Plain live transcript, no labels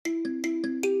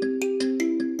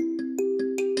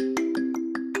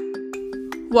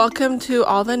Welcome to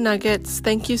All the Nuggets.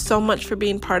 Thank you so much for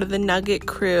being part of the Nugget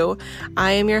crew.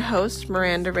 I am your host,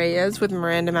 Miranda Reyes with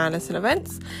Miranda Madison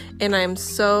Events, and I'm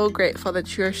so grateful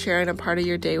that you are sharing a part of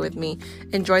your day with me.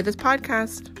 Enjoy this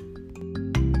podcast.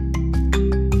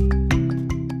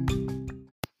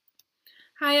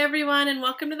 Hi, everyone, and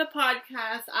welcome to the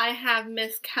podcast. I have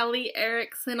Miss Kelly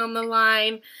Erickson on the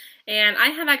line, and I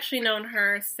have actually known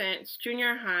her since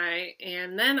junior high,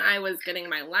 and then I was getting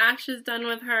my lashes done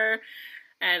with her.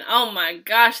 And oh my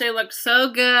gosh, they look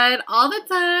so good all the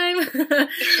time.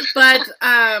 But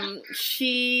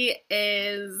she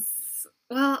is,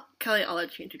 well, Kelly, I'll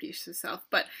let you introduce yourself.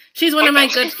 But she's one of my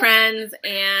good friends,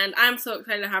 and I'm so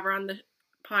excited to have her on the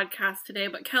podcast today.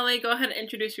 But Kelly, go ahead and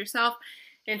introduce yourself,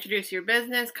 introduce your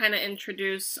business, kind of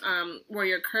introduce where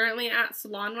you're currently at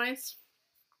salon-wise.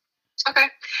 Okay.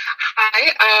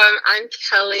 Hi, I'm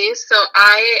Kelly. So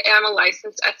I am a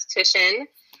licensed esthetician.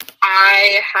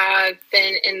 I have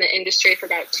been in the industry for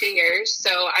about 2 years.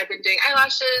 So I've been doing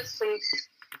eyelashes since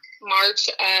March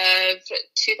of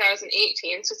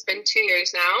 2018. So it's been 2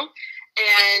 years now.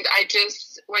 And I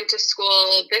just went to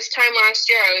school this time last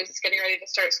year. I was getting ready to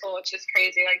start school, which is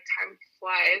crazy. Like, time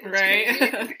flies.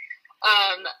 Right.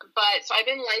 But so I've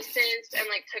been licensed and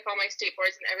took all my state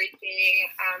boards and everything.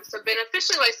 So I've been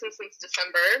officially licensed since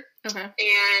December. Okay.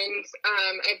 And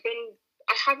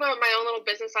I have my own little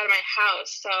business out of my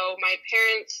house. So my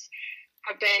parents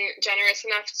have been generous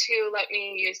enough to let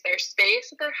me use their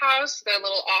space at their house, their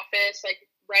little office,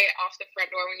 right off the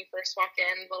front door when you first walk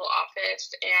in, little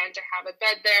office, and to have a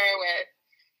bed there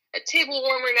with a table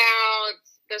warmer now.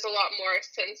 There's a lot more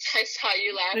since I saw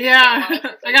you last. Yeah,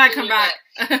 I gotta come back.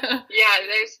 Yeah,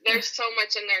 there's so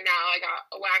much in there now. I got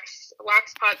a wax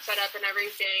pot set up and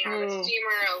everything. I have a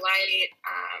steamer, a light,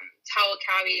 towel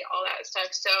cavity, all that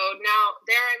stuff. So now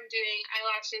there I'm doing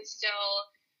eyelashes still,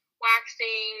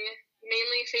 waxing,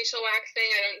 mainly facial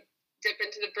waxing. I don't dip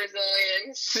into the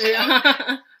Brazilians. So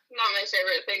not my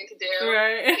favorite thing to do.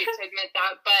 Right. I hate to admit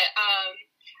that, but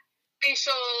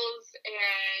facials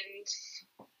and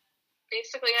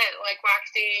basically it,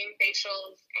 waxing,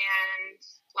 facials, and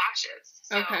lashes.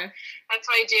 So okay. That's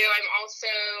what I do.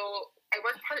 I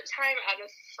work part-time at a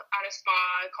spa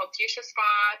called Fuchsia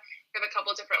Spa. We have a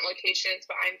couple different locations,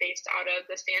 but I'm based out of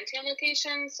the Santan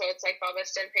location. So it's Bella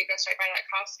Vista and Pecos right by that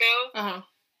Costco. Uh-huh.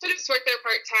 So I just work there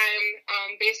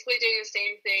part-time, basically doing the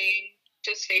same thing,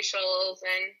 just facials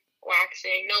and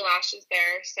waxing, no lashes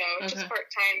there. So just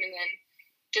part-time, and then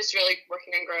just really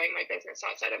working on growing my business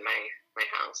outside of my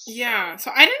house. Yeah,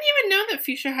 so I didn't even know that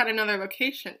Fuchsia had another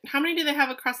location. How many do they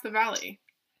have across the valley?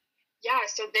 Yeah,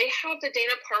 so they have the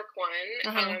Dana Park one,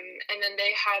 and then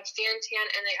they have Santan,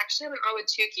 and they actually have an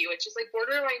Ahwatukee, which is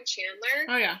borderline Chandler.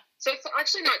 Oh yeah. So it's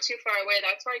actually not too far away.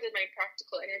 That's where I did my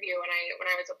practical interview when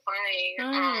I was applying.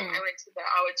 I went to the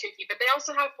Ahwatukee, but they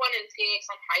also have one in Phoenix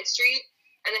on High Street,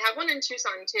 and they have one in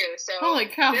Tucson too. So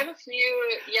holy cow. We have a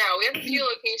few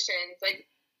locations.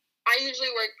 I usually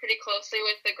work pretty closely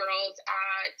with the girls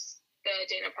at the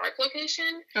Dana Park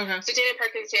location. Okay. So Dana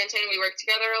Park and Santan, we work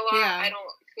together a lot. Yeah. I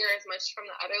don't hear as much from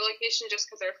the other location just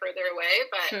because they're further away,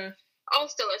 but all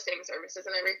still the same services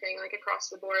and everything,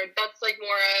 across the board. That's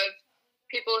more of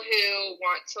people who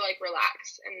want to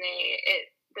relax, and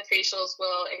the facials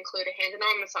will include a hand and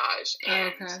arm massage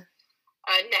and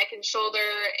neck and shoulder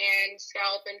and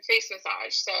scalp and face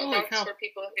massage. So that's for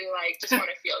people who just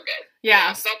want to feel good.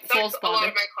 Yeah, so that's a lot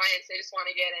of my clients. They just want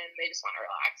to get in. They just want to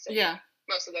relax. And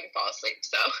most of them fall asleep.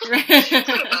 So it's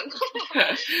kind of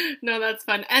fun. No, that's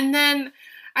fun. And then,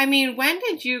 when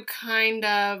did you kind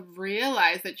of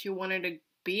realize that you wanted to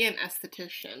be an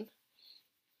esthetician?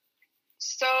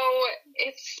 So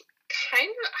it's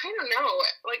kind of, I don't know,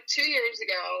 2 years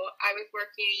ago, I was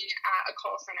working at a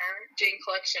call center doing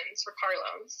collections for car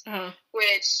loans,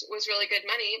 which was really good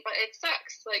money, but it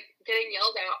sucks, getting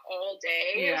yelled at all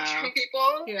day from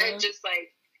people and just,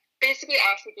 basically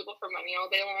asking people for money all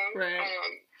day long.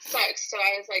 Sucks. So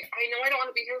I was I know I don't want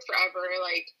to be here forever.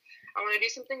 I want to do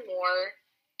something more.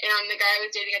 And the guy I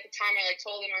was dating at the time, I,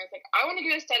 told him, I was I want to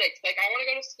do aesthetics. I want to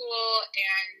go to school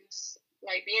and,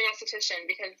 be an esthetician,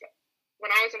 because when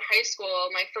I was in high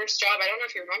school, my first job, I don't know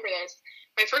if you remember this,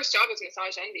 my first job was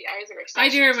Massage Envy. I was a receptionist.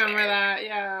 I do remember that,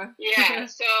 yeah. Yeah,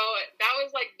 so that was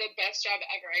the best job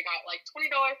ever. I got $20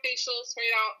 facials,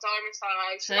 $20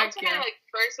 massage. So that's when I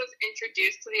first was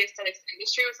introduced to the aesthetics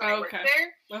industry, was when I worked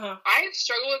there. I've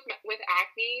struggled with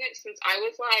acne since I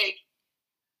was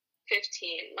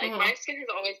 15. My skin has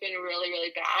always been really,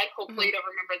 really bad. Hopefully you don't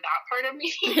remember that part of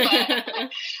me. But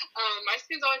my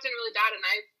skin's always been really bad, and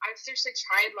I've seriously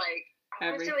tried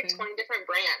I want to say 20 different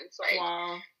brands.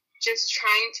 Wow. just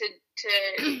trying to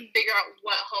figure out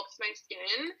what helps my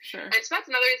skin. Sure. And so that's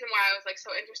another reason why I was like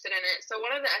so interested in it. So one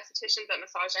of the estheticians at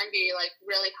Massage Envy like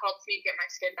really helped me get my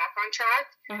skin back on track.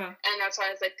 And that's why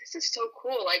I was like, this is so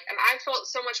cool. Like, and I felt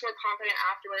so much more confident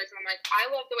afterwards. And I'm like, I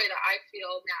love the way that I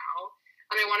feel now.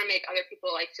 And I want to make other people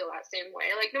like feel that same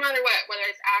way. Like no matter what, whether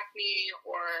it's acne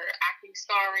or acne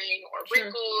scarring or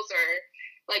wrinkles or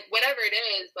like whatever it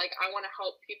is, like I want to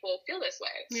help people feel this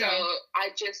way. So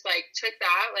I just like took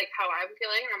that, like how I'm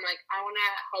feeling, and I'm like, I want to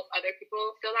help other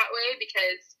people feel that way,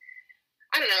 because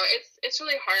I don't know, it's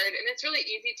really hard and it's really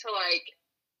easy to like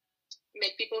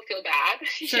make people feel bad,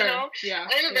 you know? Yeah.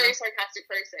 And I'm a very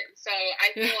sarcastic person, so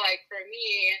I feel like for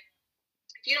me,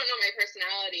 if you don't know my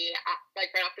personality,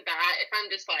 like right off the bat, if I'm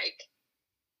just like,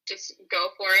 just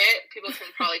go for it, people can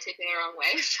probably take me the wrong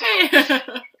way. So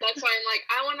that's why I'm like,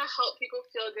 I want to help people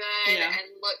feel good and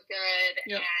look good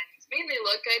and mainly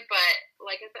look good. But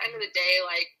like at the end of the day,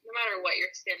 like no matter what your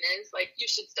skin is, like you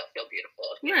should still feel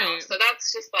beautiful. You know? So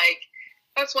that's just like,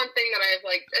 that's one thing that I've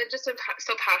like, I just am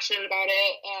so passionate about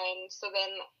it. And so then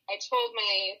I told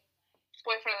my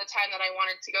boyfriend at the time that I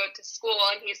wanted to go to school,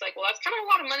 and he's like, well, that's kind of a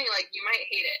lot of money. Like you might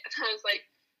hate it. And I was like,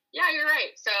 yeah, you're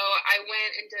right. So I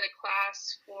went and did a class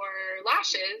for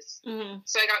lashes.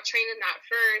 So I got trained in that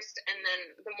first, and then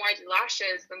the more I did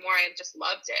lashes, the more I just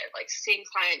loved it. Like seeing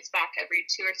clients back every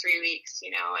 2 or 3 weeks,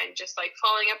 you know, and just like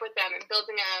following up with them and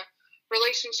building a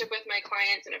relationship with my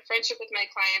clients and a friendship with my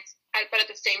clients. But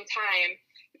at the same time,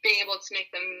 being able to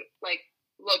make them like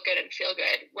look good and feel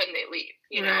good when they leave,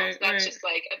 you know. So that's just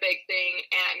like a big thing,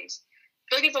 and I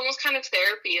feel like it's almost kind of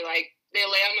therapy. Like they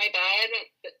lay on my bed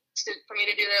for me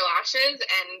to do their lashes,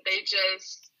 and they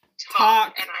just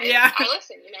talk. And I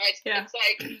listen, you know. It's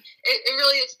like it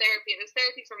really is therapy. It's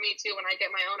therapy for me too when I get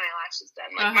my own eyelashes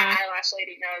done. Like my eyelash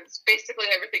lady knows basically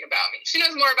everything about me. She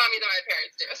knows more about me than my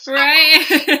parents do. So.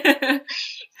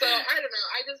 So I don't know,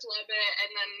 I just love it.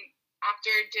 And then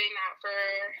after doing that for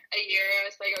a year, I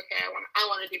was like, okay, I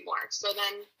want to do more. So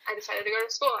then I decided to go to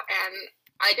school, and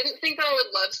I didn't think that I would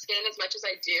love skin as much as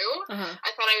I do. I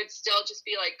thought I would still just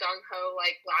be like gung-ho,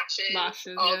 like lashes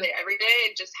all day, every day,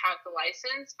 and just have the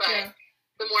license. But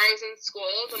the more I was in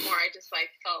school, the more I just like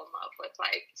fell in love with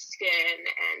like skin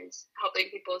and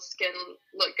helping people's skin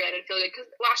look good and feel good.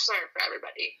 Because lashes aren't for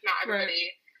everybody. Not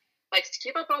everybody likes to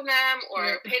keep up on them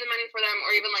or pay the money for them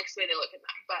or even likes the way they look at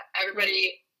them. But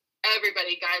everybody,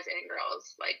 guys and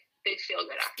girls, like they feel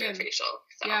good after a facial.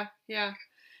 So. Yeah.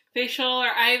 Facial, or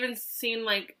I haven't seen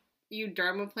like you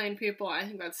dermaplane people. I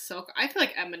think that's so. I feel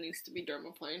like Emma needs to be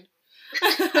dermaplaned. I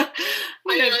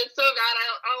know, it's so bad.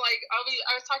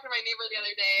 I was talking to my neighbor the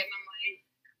other day, and I'm like,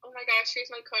 oh my gosh, here's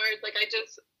my card. Like I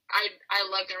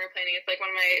love dermaplaning. It's like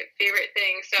one of my favorite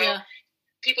things. So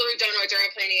people who don't know what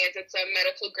dermaplaning is, it's a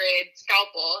medical grade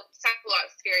scalpel. It sounds a lot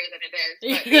scarier than it is,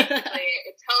 but basically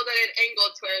it's held at an angle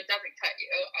to where it doesn't cut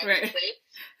you, obviously.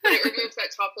 But it removes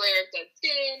that top layer of dead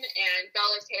skin and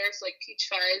Bella's hair, so like peach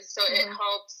fuzz. So it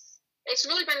helps. It's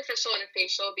really beneficial in a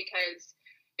facial because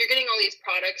you're getting all these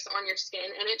products on your skin,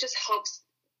 and it just helps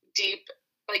sink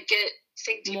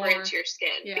deeper into your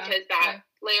skin because that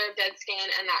layer of dead skin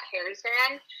and that hair is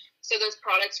gone. So those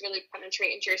products really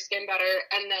penetrate into your skin better.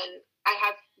 And then I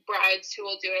have brides who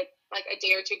will do it like a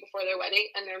day or two before their wedding,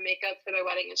 and their makeup for their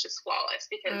wedding is just flawless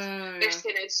because their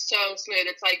skin is so smooth.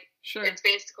 It's like, it's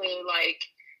basically like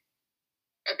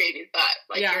a baby's butt.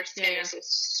 Like your skin is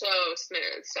just so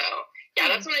smooth. So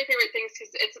that's one of my favorite things because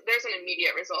there's an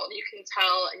immediate result. You can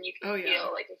tell and you can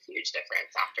feel like a huge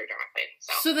difference after dermaplaning.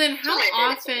 So then how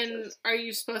often are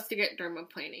you supposed to get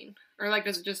dermaplaning? Or like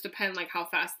does it just depend like how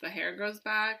fast the hair grows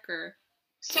back or?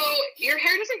 So your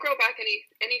hair doesn't grow back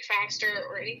any faster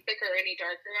or any thicker or any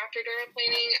darker after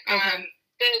dermaplaning.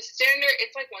 The standard,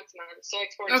 it's like once a month, so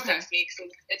like 4 to 6 weeks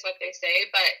is what they say,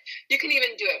 but you can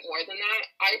even do it more than that.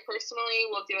 I personally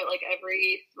will do it like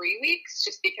every 3 weeks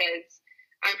just because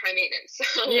I'm high maintenance.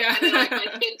 So I don't like my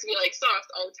skin to be like soft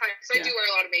all the time. So I do wear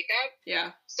a lot of makeup.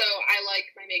 So I like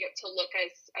my makeup to look as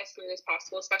smooth as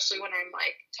possible, especially when I'm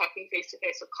like talking face to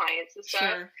face with clients and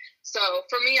stuff. So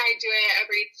for me, I do it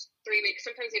every 3 weeks,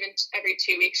 sometimes even every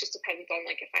 2 weeks, just depends on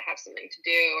like if I have something to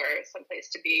do or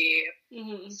someplace to be.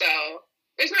 So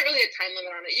there's not really a time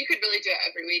limit on it. You could really do it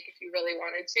every week if you really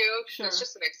wanted to. It's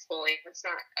just an exfoliant. It's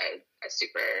not a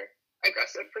super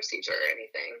aggressive procedure or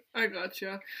anything. I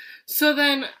gotcha. So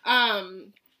then,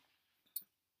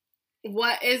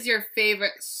 what is your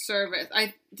favorite service?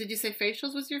 Did you say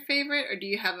facials was your favorite, or do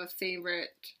you have a favorite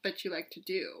that you like to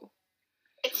do?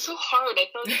 It's so hard. I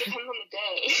feel like it depends on the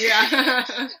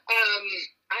day.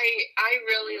 I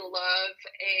really love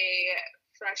a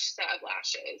fresh set of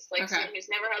lashes. Like someone who's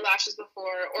never had lashes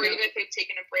before, or even if they've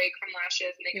taken a break from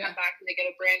lashes and they come back and they get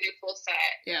a brand new full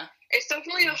set. Yeah. It's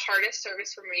definitely the hardest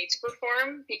service for me to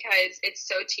perform because it's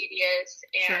so tedious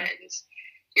and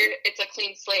it's a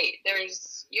clean slate.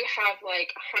 You have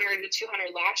like 100 to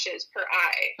 200 lashes per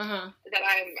eye that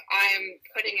I'm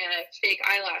putting a fake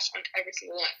eyelash on every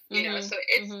single one, you know? So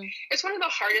it's one of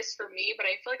the hardest for me, but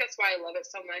I feel like that's why I love it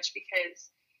so much, because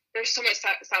there's so much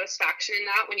satisfaction in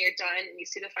that when you're done and you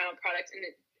see the final product and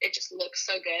it just looks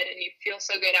so good and you feel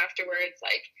so good afterwards.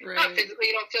 Like, not physically,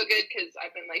 you don't feel good because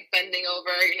I've been like bending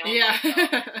over, you know,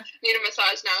 need a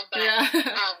massage now, but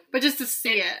but just to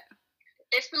see it.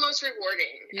 It's the most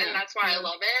rewarding, and that's why I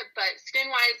love it. But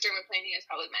skin-wise, dermaplaning is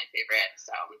probably my favorite.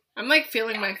 So I'm like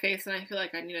feeling my face, and I feel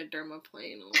like I need a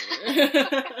dermaplane. I know,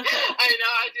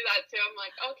 I do that too. I'm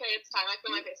like, okay, it's time. I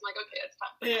feel my face. I'm like, okay, it's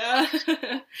time.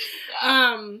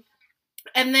 Yeah.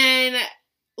 And then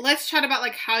let's chat about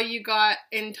like how you got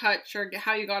in touch or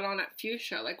how you got on at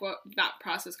Fuchsia. Like what that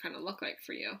process kind of looked like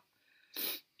for you.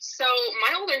 So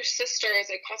my older sister is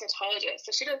a cosmetologist,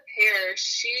 so she does hair.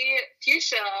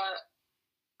 Fuchsia,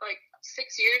 like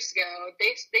 6 years ago,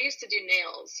 they used to do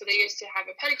nails. So they used to have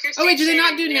a pedicure station. Oh wait, do they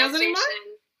not do nails anymore?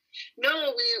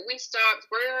 No, we stopped.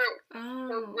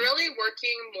 We're really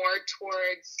working more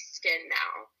towards skin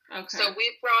now. Okay. So we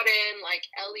brought in like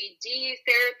LED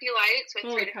therapy lights with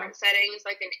 3 different settings,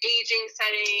 like an aging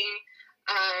setting,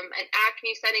 an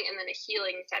acne setting, and then a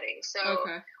healing setting. So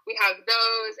we have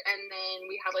those, and then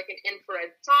we have like an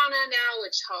infrared sauna now,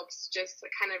 which helps just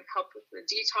kind of help with the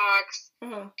detox.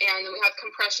 And then we have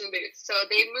compression boots. So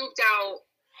they moved out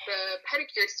the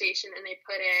pedicure station and they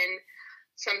put in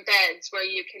some beds where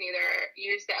you can either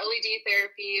use the LED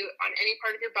therapy on any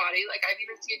part of your body. Like I've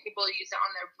even seen people use it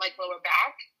on their like lower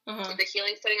back, the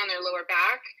healing setting on their lower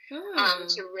back,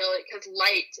 to really, because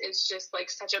light is just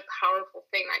like such a powerful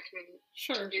thing that can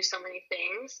do so many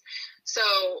things. So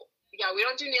yeah, we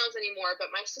don't do nails anymore,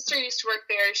 but my sister used to work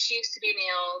there. She used to do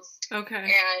nails. Okay.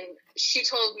 And she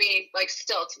told me, like,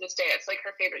 still to this day, it's like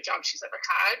her favorite job she's ever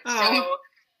had. So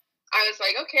I was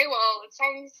like, okay, well, it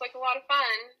sounds like a lot of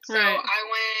fun. So I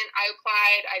went, I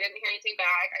applied, I didn't hear anything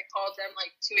back. I called them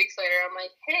like 2 weeks later. I'm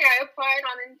like, hey, I applied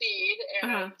on Indeed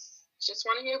and just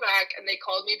want to hear back. And they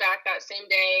called me back that same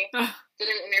day, did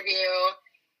an interview,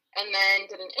 and then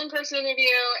did an in-person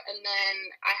interview. And then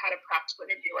I had a practical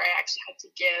interview where I actually had to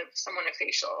give someone a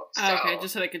facial. So,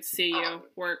 just so they could see you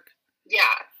work.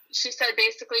 Yeah. She said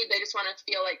basically they just want to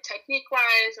feel like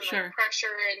technique-wise and like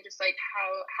pressure and just like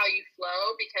how you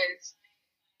flow, because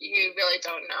you really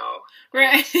don't know.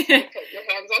 Right. You put your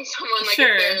hands on someone, like if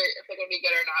they're going to be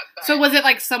good or not. But. So was it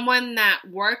like someone that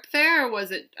worked there, or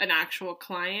was it an actual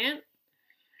client?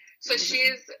 So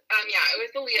she's, it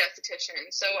was the lead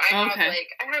esthetician. So I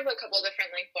have a couple of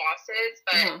different like bosses,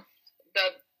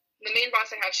 but the main boss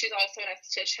I have, she's also an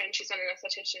esthetician. She's been an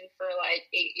esthetician for like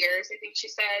 8 years, I think she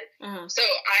said. So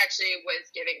I actually was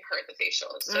giving her the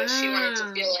facial. So she wanted to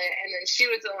feel it, and then she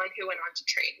was the one who went on to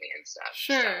train me and stuff.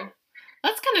 Sure. So,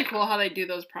 that's kind of cool how they do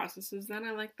those processes then.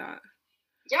 I like that.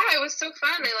 Yeah, it was so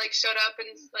fun. I like showed up in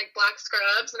like black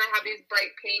scrubs, and I have these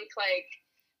bright pink like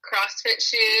CrossFit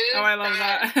shoes. Oh, I love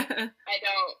that. I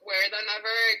don't wear them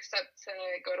ever except to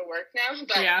go to work now.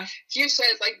 But Fuchsia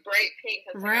is like bright pink,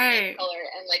 has a color,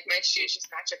 and like my shoes just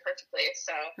match it perfectly.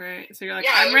 So so you're like,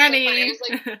 I'm ready. So it was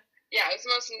like, it was the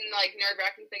most like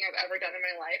nerve-wracking thing I've ever done in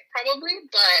my life, probably.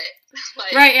 But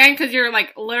like, and because you're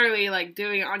like literally like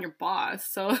doing it on your boss,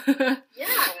 so and I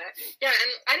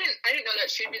didn't know that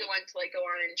she'd be the one to like go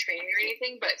on and train me or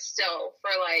anything, but still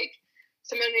for like.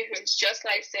 Somebody who's just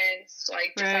licensed,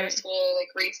 like, just out of school,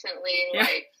 like, recently,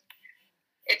 like,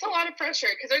 it's a lot of pressure,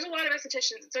 because there's a lot of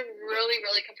estheticians. It's a really,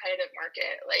 really competitive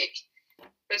market. Like,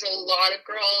 there's a lot of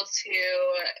girls who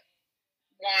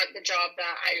want the job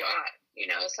that I got, you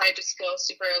know, so I just feel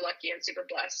super lucky and super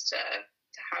blessed to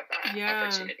have that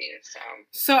opportunity,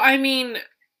 So, I mean,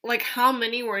 like, how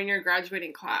many were in your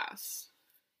graduating class?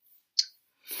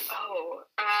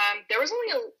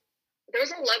 There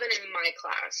was 11 in my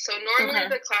class. So normally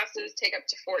the classes take up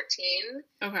to 14.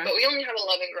 But we only have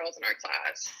 11 girls in our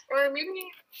class. Or maybe,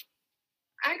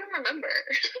 I don't remember.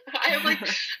 I have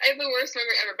the worst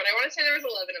memory ever, but I want to say there was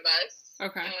 11 of us.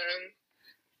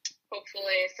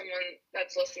 Hopefully someone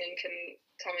that's listening can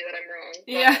tell me that I'm wrong.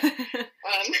 But,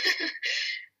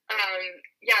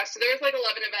 so there was like 11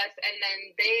 of us, and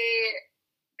then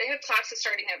they have classes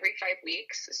starting every 5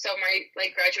 weeks. So my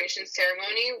like graduation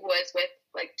ceremony was with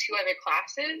like 2 other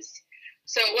classes.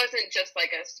 So it wasn't just like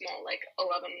a small like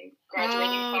 11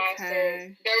 graduating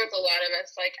classes. There was a lot of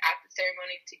us like at the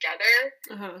ceremony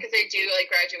together, because they do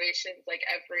like graduations like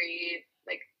every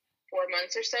like 4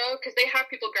 months or so, because they have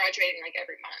people graduating like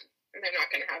every month, and they're not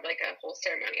going to have like a whole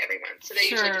ceremony every month. So they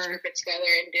usually just group it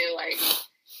together and do like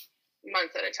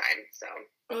months at a time. So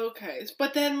okay,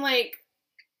 but then like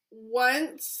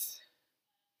once,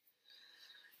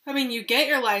 I mean, you get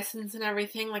your license and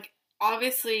everything, like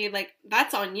obviously like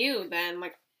that's on you then,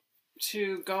 like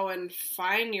to go and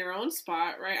find your own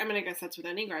spot, right? I mean, I guess that's with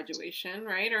any graduation,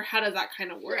 right? Or how does that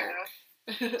kind of work? Yeah.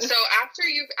 So after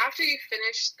you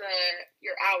finish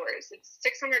your hours, it's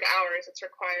 600 hours that's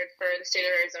required for the state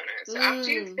of Arizona. So after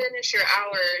you finish your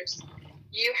hours,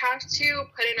 you have to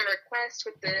put in a request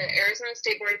with the Arizona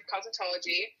State Board of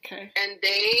Cosmetology, and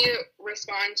they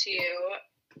respond to you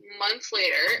months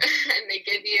later, and they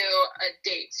give you a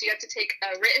date. So you have to take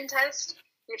a written test,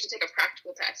 you have to take a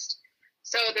practical test.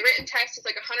 So the written test is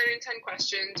like 110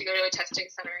 questions. You go to a testing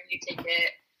center and you take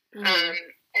it.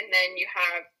 And then you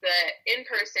have the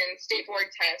in-person state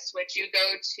board test, which you go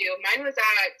to. Mine was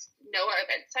at NOAA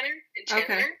Event Center in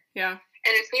Chandler. Okay, yeah.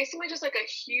 And it's basically just like a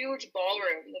huge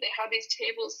ballroom that they have these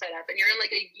tables set up. And you're in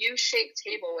like a U-shaped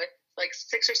table with like 6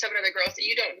 or 7 other girls that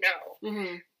you don't know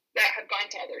that have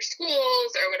gone to other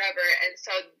schools or whatever. And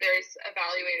so there's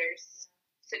evaluators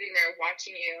sitting there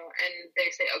watching you. And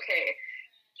they say, okay,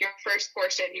 your first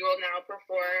portion, you will now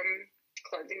perform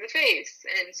cleansing the face,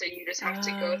 and so you just have to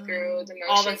go through the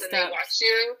motions, and they watch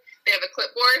you. They have a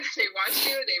clipboard, they watch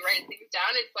you, they write things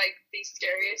down. It's like the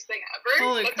scariest thing ever.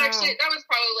 Holy cow. That was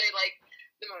probably like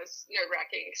the most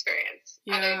nerve-wracking experience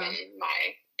other than my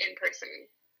in-person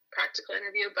practical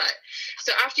interview. But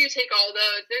so after you take all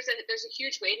those, there's a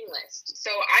huge waiting list. So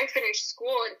I finished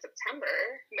school in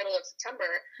middle of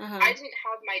September. I didn't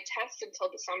have my test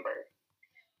until December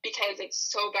because it's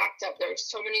so backed up. There's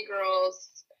so many girls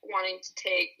wanting to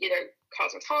take either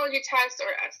cosmetology tests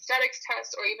or aesthetics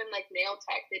tests or even like nail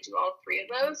tech. They do all 3 of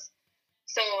those.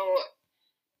 So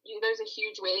there's a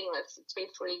huge waiting list. It's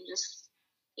basically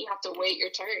you have to wait your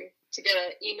turn to get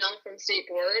an email from state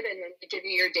board, and then they give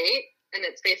you your date, and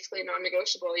it's basically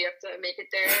non-negotiable. You have to make it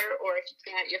there, or if you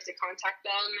can't, you have to contact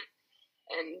them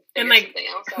and like something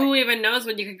else. Who even knows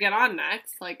when you could get on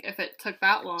next? Like if it took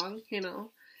that long, you know.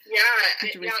 Yeah,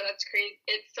 that's crazy.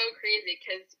 It's so crazy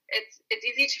because it's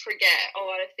easy to forget a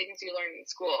lot of things you learn in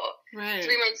school. Right.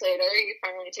 3 months later, you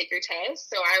finally take your test.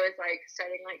 So I was like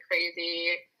studying like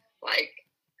crazy. Like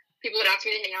people would ask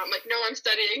me to hang out. I'm like, no, I'm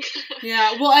studying.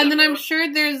 Yeah. Well, and then I'm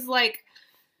sure there's like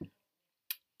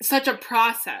such a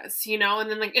process, you know, and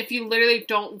then like if you literally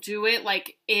don't do it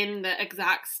like in the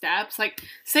exact steps, like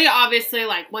say obviously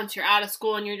like once you're out of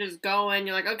school and you're just going,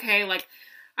 you're like, okay, like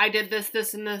I did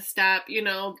this, and this step, you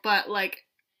know, but like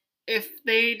if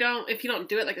you don't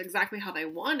do it like exactly how they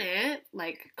want it,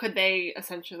 like could they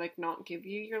essentially like not give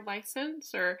you your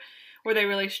license, or were they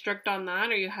really strict on that,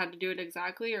 or you had to do it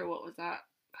exactly, or what was that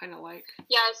kind of like?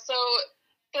 Yeah, so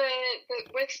the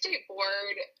with state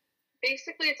board,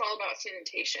 basically it's all about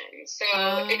sanitation. So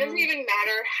it doesn't even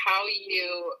matter how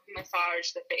you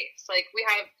massage the face. Like we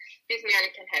have these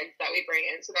mannequin heads that we bring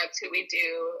in, so that's who we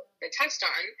do the test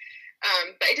on.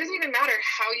 But it doesn't even matter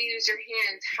how you use your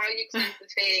hands, how you cleanse the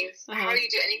face, how you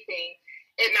do anything.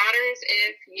 It matters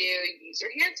if you use your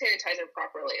hand sanitizer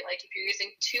properly. Like if you're using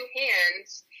 2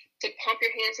 hands to pump your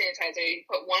hand sanitizer, you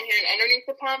put one hand underneath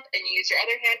the pump and you use your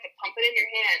other hand to pump it in your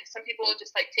hand. Some people will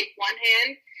just like take one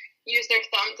hand, use their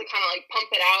thumb to kind of like pump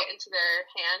it out into their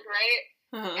hand, right?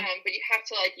 But you have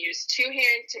to like use 2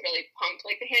 hands to really pump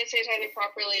like the hand sanitizer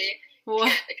properly.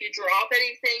 If you drop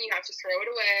anything, you have to throw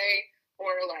it away.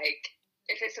 Or, like,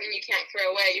 if it's something you can't throw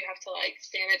away, you have to, like,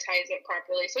 sanitize it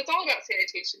properly. So it's all about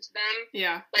sanitation to them.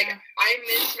 Yeah. Like, I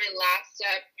missed my last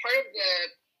step. Part of the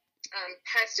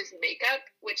test is makeup,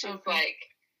 which is, like,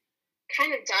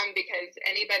 kind of dumb because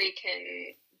anybody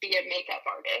can be a makeup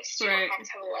artist. You don't have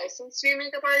to have a license to be a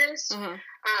makeup artist.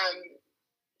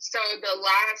 So the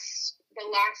last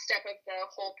step of the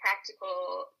whole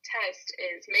practical test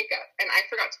is makeup. And I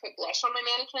forgot to put blush on my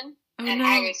mannequin.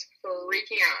 I was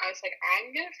freaking out. I was like,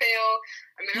 I'm going to fail.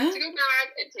 I'm going to have to go back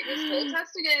and take this whole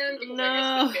test again because I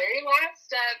missed the very last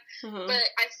step. But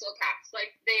I still passed.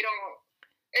 Like,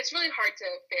 it's really hard to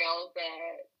fail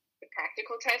the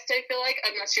practical test, I feel like,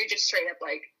 unless you're just straight up,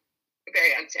 like,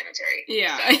 very unsanitary.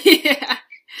 Yeah. So. Yeah.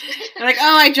 Like,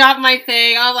 oh, I dropped my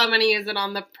thing. Oh, I'm going to use it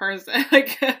on the person.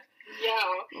 Like,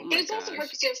 yeah. But it's also hard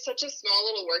because you have such a small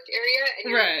little work area and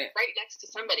you're right next to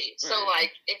somebody. So,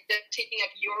 like, if they're taking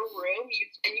up your room, you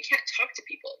can't talk to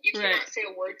people. You cannot say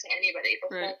a word to anybody,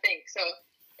 the whole thing. So,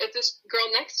 if this girl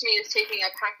next to me is taking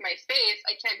up half my space,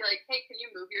 I can't be like, hey, can you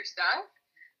move your stuff?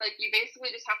 Like, you basically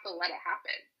just have to let it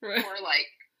happen. Or, like,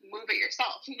 move it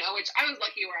yourself, you know, which I was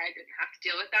lucky where I didn't have to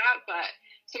deal with that. But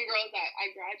some girls that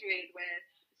I graduated with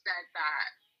said that,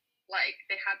 like,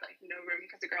 they had, like, no room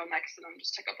because the girl next to them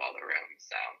just took up all the room.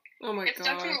 So it's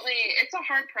definitely, it's a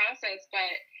hard process,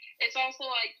 but it's also,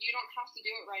 like, you don't have to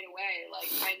do it right away. Like,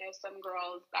 I know some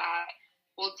girls that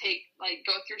will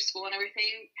go through school and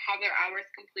everything, have their hours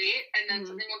complete, and then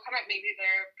something will come up. Maybe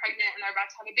they're pregnant and they're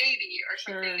about to have a baby or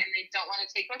something, and they don't want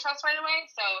to take their test right away.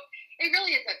 So it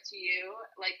really is up to you,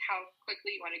 like, how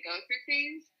quickly you want to go through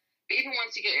things. But even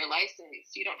once you get your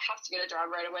license, you don't have to get a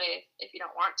job right away if you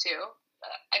don't want to.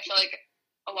 But I feel like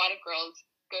a lot of girls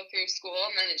go through school,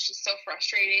 and then it's just so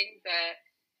frustrating,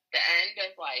 the end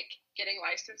of, like, getting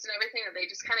licensed and everything, that they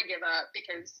just kind of give up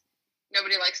because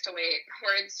nobody likes to wait.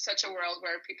 We're in such a world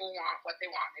where people want what they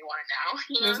want. They want it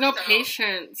now. There's no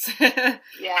patience.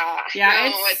 Yeah.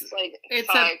 Yeah.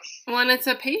 No, it's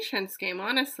a patience game,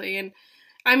 honestly. And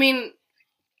I mean,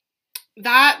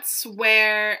 that's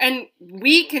where, and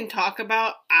we can talk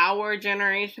about our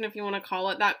generation, if you want to call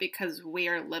it that, because we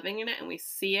are living in it and we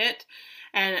see it.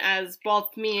 And as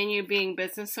both me and you being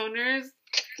business owners,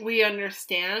 we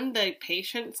understand the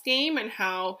patience game and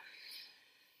how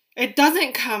it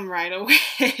doesn't come right away,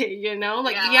 you know?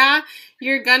 Like, yeah,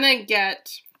 you're gonna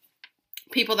get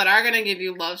people that are gonna give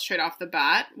you love straight off the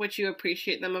bat, which you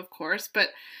appreciate them, of course, but,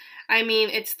 I mean,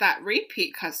 it's that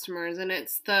repeat customers, and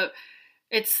it's the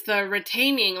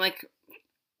retaining,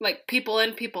 like people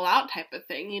in, people out type of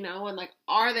thing, you know? And, like,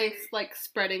 are they, like,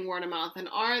 spreading word of mouth, and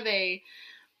are they,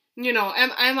 you know,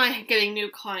 am I getting new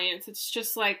clients? It's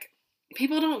just, like,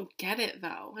 people don't get it,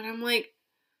 though, and I'm like,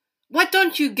 what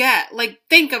don't you get? Like,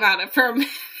 think about it for a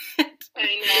minute. I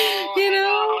know. You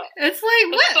know? It's like,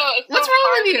 what's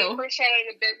wrong with you? When you're starting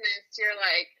a business, you're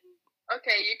like,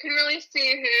 okay, you can really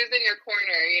see who's in your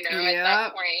corner, you know, at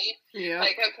that point. Yeah.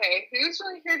 Like, okay, who's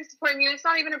really here to support me? It's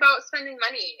not even about spending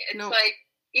money. It's like,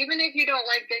 even if you don't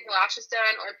like getting lashes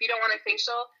done, or if you don't want a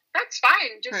facial, that's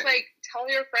fine. Just, like,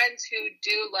 tell your friends who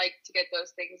do like to get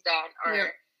those things done,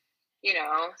 or... You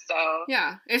know, so...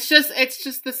 Yeah, it's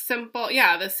just the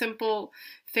simple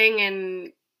thing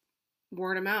in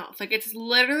word of mouth. Like, it's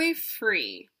literally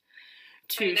free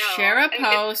to share a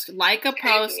post, like a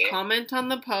post, comment on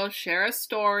the post, share a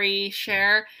story,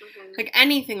 share, like,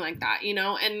 anything like that, you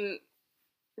know? And,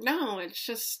 no, it's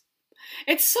just...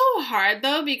 It's so hard,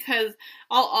 though, because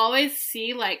I'll always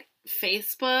see, like,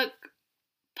 Facebook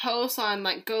posts on,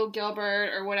 like, Go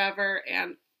Gilbert or whatever,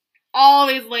 and all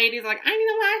these ladies like, I need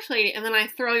a lash lady, and then I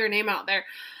throw your name out there,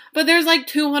 but there's like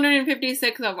 256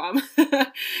 of them.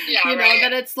 You know,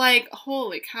 that it's like,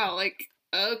 holy cow, like,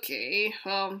 okay,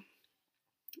 well,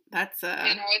 that's you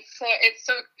know, it's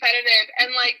so competitive,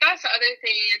 and like, that's the other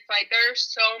thing. It's like, there's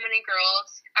so many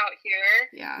girls out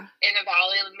here, in the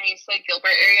Valley, Mesa,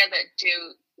 Gilbert area that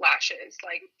do lashes.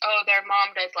 Like, oh, their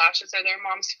mom does lashes, or their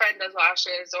mom's friend does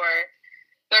lashes, or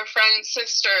their friend's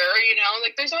sister, or, you know,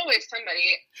 like, there's always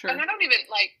somebody. And I don't even,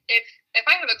 like, if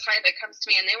I have a client that comes to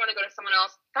me and they want to go to someone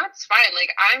else, that's fine.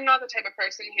 Like, I'm not the type of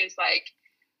person who's, like,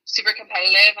 super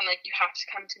competitive and, like, you have to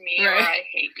come to me or I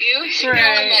hate you. You know,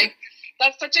 and, like,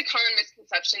 that's such a common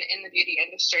misconception in the beauty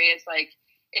industry, is, like,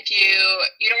 if you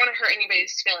don't want to hurt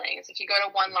anybody's feelings. If you go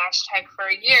to one lash tech for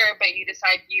a year, but you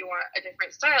decide you want a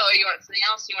different style, or you want something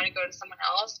else, you want to go to someone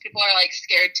else, people are, like,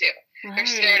 scared too. They're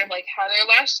scared of, like, how their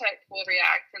lash tech will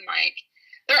react. And, like,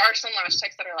 there are some lash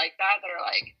techs that are like that are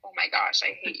like, oh my gosh,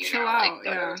 I hate you now. Like,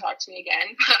 don't ever talk to me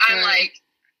again. But I'm like,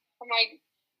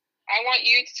 I want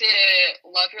you to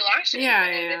love your lashes.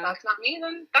 And if that's not me,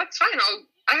 then that's fine.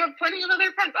 I have plenty of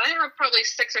other friends. I have probably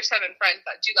 6 or 7 friends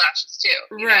that do lashes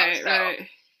too. You know? So,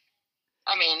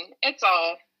 I mean, it's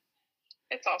all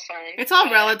fun. It's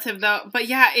all relative, though. But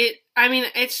yeah,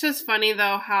 it's just funny,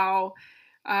 though, how,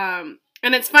 and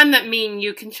it's fun that me and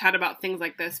you can chat about things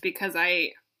like this, because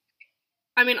I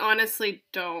mean, honestly,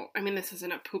 this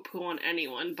isn't a poo-poo on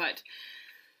anyone, but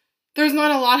there's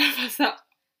not a lot of us that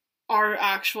are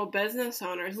actual business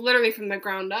owners, literally from the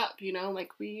ground up, you know?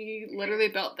 Like, we literally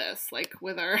built this, like,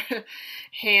 with our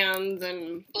hands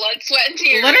and... blood, sweat, and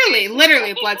tears.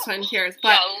 Literally blood, sweat, and tears.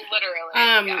 But,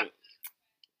 literally.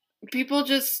 People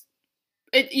just...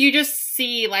 you just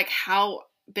see, like, how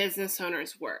business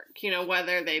owners work, you know,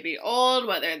 whether they be old,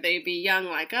 whether they be young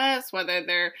like us, whether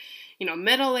they're, you know,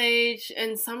 middle-aged,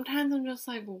 and sometimes I'm just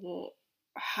like, well,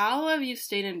 how have you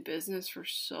stayed in business for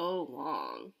so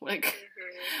long? Like,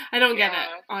 I don't get it,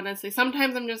 honestly.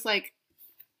 Sometimes I'm just like,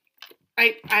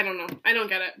 I don't know. I don't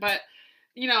get it. But,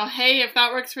 you know, hey, if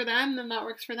that works for them, then that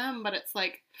works for them. But it's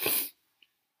like,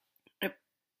 it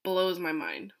blows my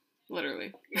mind,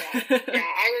 literally. I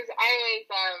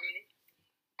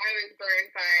was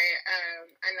burned by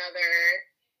another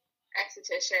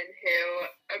esthetician who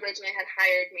originally had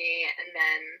hired me, and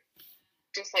then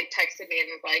just, like, texted me and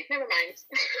was like, never mind.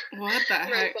 What the heck?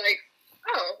 And I was like,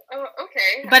 oh,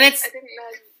 okay. But I didn't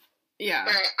know. Yeah.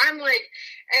 But I'm like,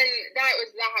 and that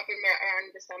happened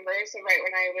around December, so right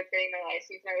when I was getting my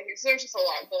license and everything, so there was just a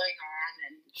lot going on,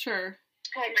 and sure.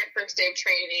 I had my first day of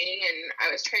training, and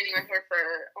I was training with her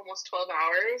for almost 12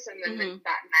 hours, and then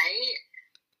that night,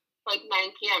 like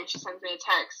 9 p.m., she sends me a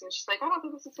text, and she's like, I don't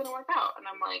think this is going to work out, and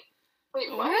I'm like, wait,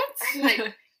 what? I'm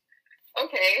like,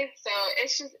 okay, so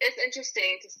it's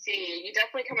interesting to see. You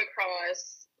definitely come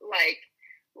across, like,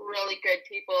 really good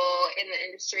people in the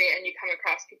industry, and you come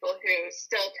across people who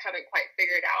still haven't quite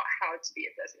figured out how to be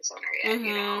a business owner yet,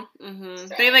 you know?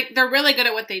 So. They're really good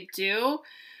at what they do,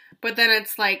 but then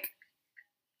it's like,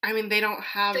 I mean, they don't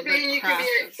have doesn't mean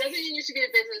you should be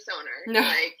a business owner. No.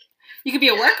 Like, you could be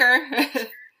a worker.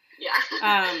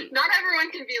 Yeah. Not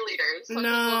everyone can be leaders. Some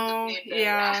no.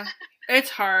 Yeah.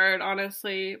 It's hard,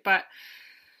 honestly, but,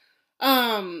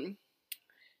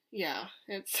 yeah,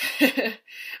 it's,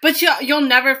 but you'll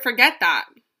never forget that,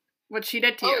 what she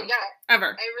did to you. Oh, yeah. Ever.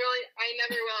 I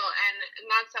never will, and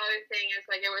that's the other thing is,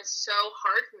 like, it was so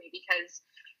hard for me because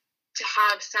to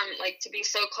have to be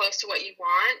so close to what you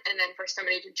want, and then for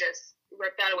somebody to just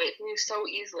rip that away from you so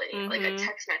easily, like a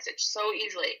text message so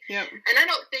easily. Yep. And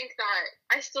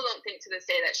I still don't think to this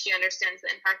day that she understands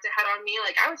the impact it had on me.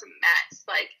 Like, I was a mess.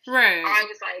 Like, right. I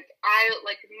was like,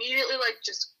 immediately, like,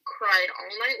 just cried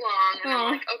all night long. And I'm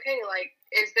like, okay, like,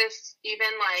 is this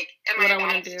even, like, am I a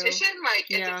bad esthetician? Like,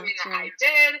 is it something that I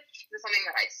did? Is it something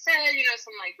that I said? You know,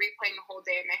 so I'm, like, replaying the whole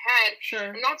day in my head.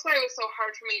 Sure. And that's why it was so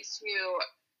hard for me to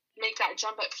make that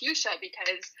jump at Fuchsia,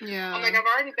 because I'm like, I've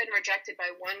already been rejected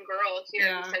by one girl here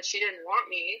who said she didn't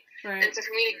want me, and so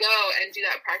for me to go and do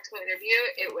that practical interview,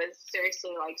 it was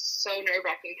seriously, like, so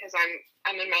nerve-wracking, because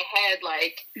I'm in my head,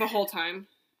 like, the whole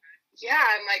time. Yeah,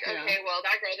 I'm like, okay, well,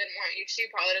 that girl didn't want you. She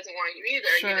probably doesn't want you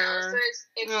either, you know? So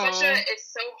it's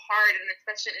so hard, and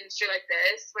especially in an industry like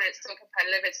this, when it's so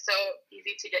competitive, it's so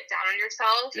easy to get down on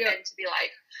yourself and to be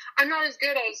like, I'm not as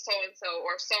good as so-and-so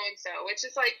or so-and-so, which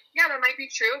is like, yeah, that might be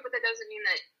true, but that doesn't mean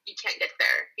that you can't get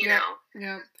there, you know?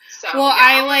 Yeah. So, well,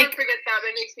 I'll never forget that,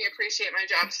 but it makes me appreciate my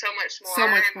job so much more.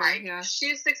 So much more,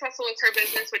 she's successful with her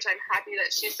business, which I'm happy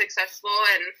that she's successful,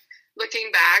 and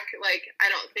looking back, like, I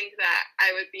don't think that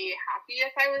I would be happy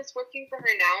if I was working for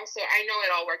her now, so I know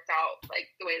it all worked out,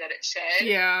 like, the way that it should.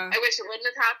 Yeah. I wish it wouldn't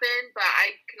have happened, but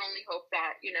I can only hope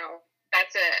that, you know,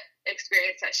 that's a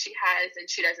experience that she has, and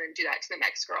she doesn't do that to the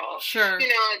next girl. Sure. You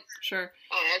know,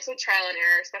 it's a trial and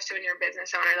error, especially when you're a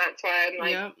business owner. That's why I'm,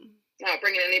 like, not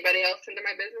bringing anybody else into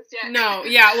my business yet. No,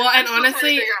 yeah, well, and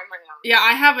honestly,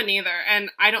 I haven't either, and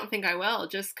I don't think I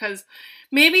will, just because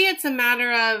maybe it's a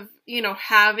matter of, you know,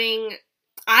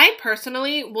 I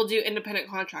personally will do independent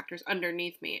contractors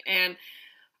underneath me, and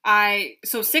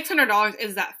so $600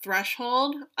 is that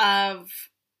threshold of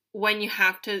when you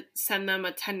have to send them a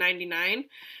 1099,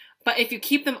 but if you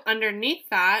keep them underneath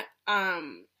that,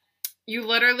 you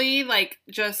literally, like,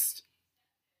 just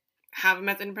have them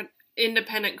as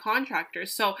independent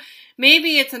contractors. So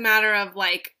maybe it's a matter of,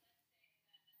 like,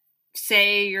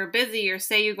 say you're busy, or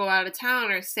say you go out of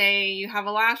town, or say you have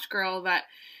a lash girl that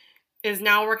is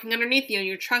now working underneath you, and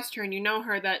you trust her and you know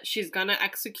her that she's gonna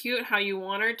execute how you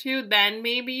want her to, then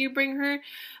maybe you bring her.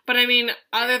 But I mean,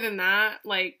 other than that,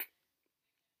 like,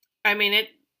 I mean,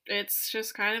 it's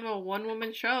just kind of a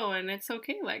one-woman show, and it's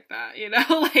okay like that, you know?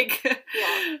 Like,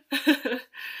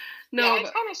 No,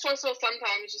 it's kind of stressful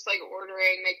sometimes, just, like,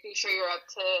 ordering, making sure you're up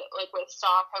to, like, with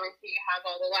stock, everything, you have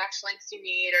all the lash lengths you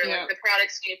need, or, like, the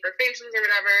products you need for facials or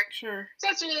whatever. Sure. So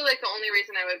that's really, like, the only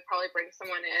reason I would probably bring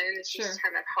someone in, is just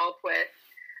kind of help with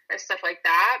stuff like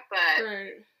that, but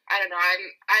I don't know,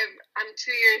 I'm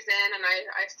 2 years in, and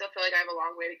I still feel like I have a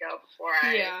long way to go before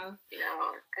I, you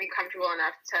know, I'm comfortable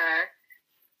enough to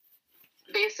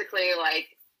basically,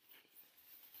 like,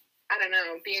 I don't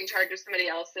know, be in charge of somebody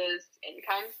else's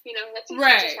income, you know, that's a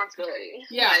huge responsibility.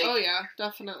 Yeah, like,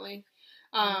 definitely.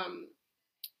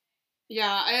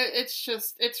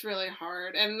 It's really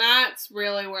hard, and that's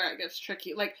really where it gets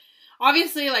tricky. Like,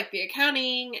 obviously, like, the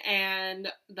accounting and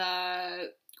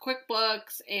the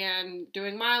QuickBooks and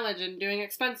doing mileage and doing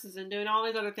expenses and doing all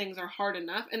these other things are hard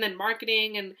enough, and then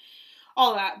marketing and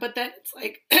all that, but then it's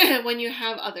like, when you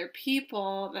have other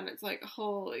people, then it's like,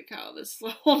 holy cow, this is a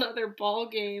whole other ball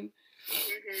game.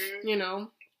 You know?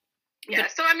 Yeah,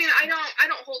 so I mean, I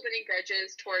don't hold any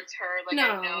grudges towards her. Like,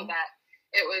 I know that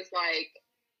it was like,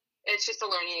 it's just a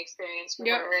learning experience for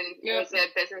her, and it was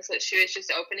a business that she was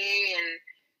just opening, and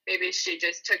maybe she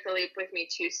just took the leap with me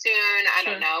too soon. I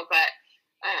don't know, but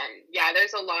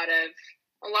there's a lot of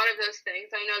those things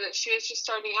I know that she was just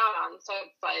starting out on. So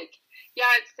it's like,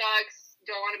 yeah, it sucks.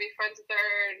 do I want to be friends with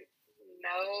her?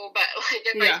 No, but like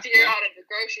if I see her out at the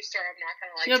grocery store, I'm not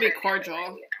gonna like. You'll be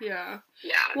cordial. Yeah.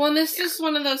 Well, and it's just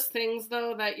one of those things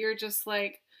though that you're just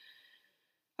like,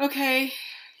 okay,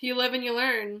 you live and you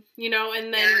learn, you know,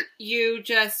 and then you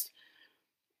just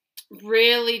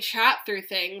really chat through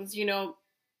things, you know,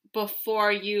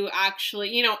 before you actually,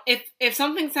 you know, if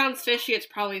something sounds fishy, it's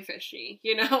probably fishy,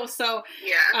 you know, so,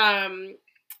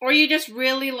 or you just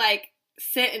really, like,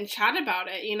 sit and chat about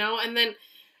it, you know, and then,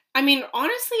 I mean,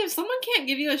 honestly, if someone can't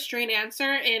give you a straight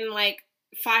answer in, like,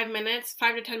 5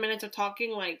 to 10 minutes of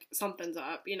talking, like, something's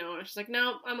up, you know, it's just like,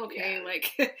 no, I'm okay,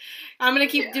 like, I'm gonna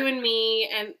keep doing me,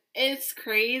 and it's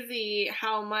crazy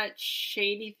how much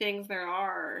shady things there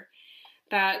are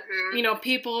that, you know,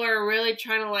 people are really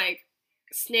trying to, like,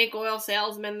 snake oil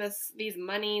salesmen these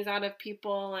monies out of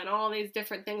people and all these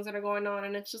different things that are going on,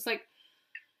 and it's just like,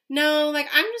 no, like,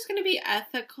 I'm just gonna be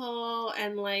ethical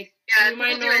and like do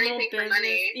my normal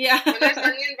business. Yeah, when there's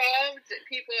money involved,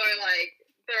 people are like,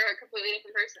 they're a completely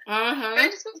different person. But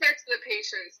it just goes back to the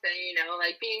patience thing, you know,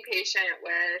 like being patient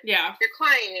with your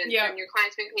clients and your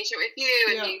clients being patient with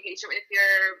you and being patient with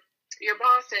your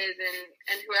bosses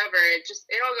and whoever. It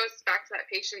all goes back to that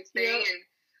patience thing. And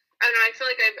I don't know, I feel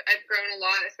like I've grown a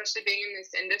lot, especially being in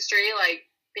this industry, like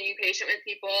being patient with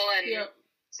people and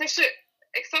especially,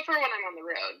 except for when I'm on the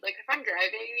road. Like if I'm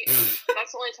driving,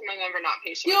 that's the only time I'm ever not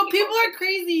patient with people are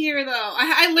crazy here though.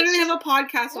 I literally have a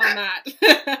podcast on that.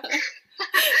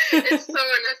 It's so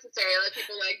unnecessary. Like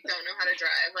people like don't know how to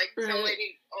drive. Like some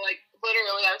lady, like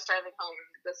literally, I was driving home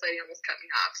and this lady almost cut me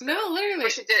off. So. No, literally,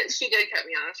 well, she did cut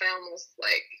me off. I almost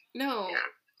like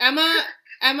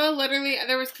Emma literally,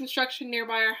 there was construction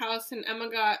nearby our house, and Emma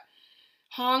got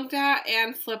honked at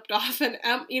and flipped off, and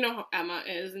you know how Emma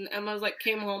is, and Emma's like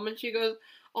came home and she goes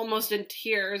almost in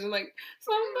tears and like,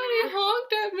 somebody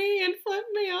honked at me and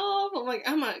flipped me off. I'm like,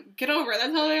 Emma, get over it.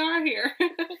 That's how they are here.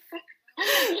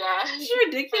 It's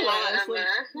ridiculous. Like,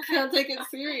 you can't take it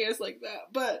serious like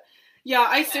that. But yeah,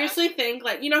 I seriously think,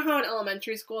 like, you know how in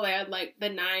elementary school they had like the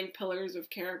 9 pillars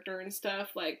of character and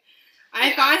stuff? Like,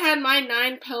 if I had my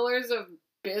 9 pillars of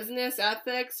business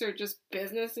ethics or just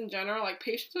business in general, like,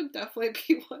 patience would definitely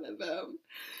be one of them.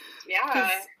 Yeah.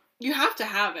 Because you have to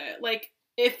have it. Like,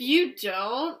 if you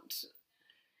don't,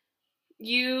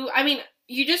 you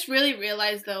just really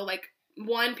realize, though, like,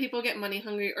 1, people get money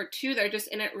hungry, or 2, they're just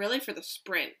in it really for the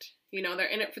sprint. You know, they're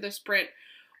in it for the sprint.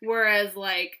 Whereas,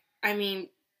 like, I mean,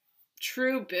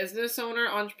 true business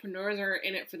entrepreneurs are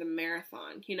in it for the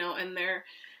marathon, you know, and they're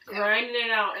grinding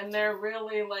it out, and they're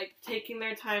really, like, taking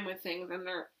their time with things, and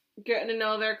they're getting to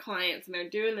know their clients, and they're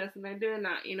doing this, and they're doing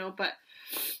that, you know, but,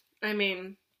 I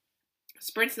mean,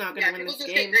 sprint's not going to win this game.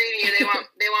 People just get greedy, they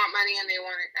want money, and they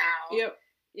want it now. Yep.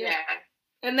 Yeah.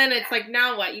 And then it's like,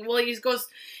 now what? You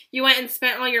went and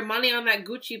spent all your money on that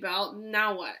Gucci belt,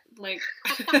 now what? Like,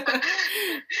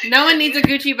 no one needs a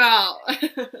Gucci belt.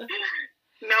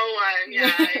 No one,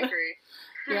 yeah, I agree.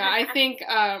 Yeah, I think,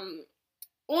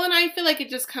 well, and I feel like it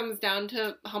just comes down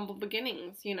to humble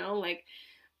beginnings, you know, like,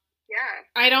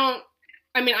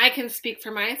 I can speak for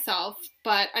myself,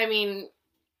 but, I mean,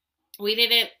 we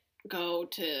didn't go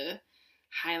to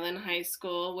Highland High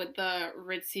School with the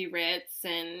ritzy Ritz,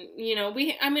 and, you know,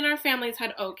 our families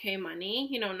had okay money,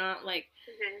 you know, not, like,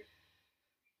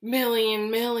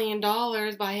 million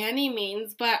dollars by any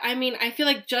means, but, I mean, I feel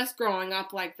like just growing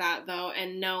up like that, though,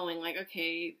 and knowing, like,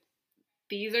 okay,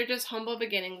 these are just humble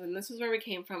beginnings, and this is where we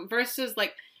came from, versus,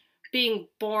 like, being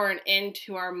born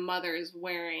into our mothers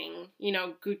wearing, you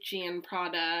know, Gucci and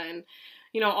Prada and,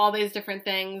 you know, all these different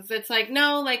things. It's like,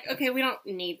 no, like, okay, we don't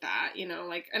need that, you know,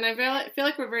 like, and I feel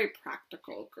like we're very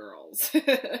practical girls,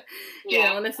 you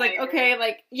know, and it's like, okay,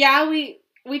 like, yeah, we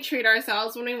treat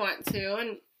ourselves when we want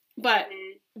to, but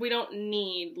we don't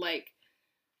need, like,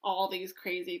 all these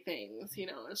crazy things, you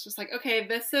know. It's just like, okay,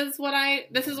 this is what I'm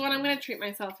going to treat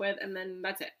myself with, and then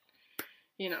that's it,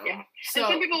 you know. Yeah. So,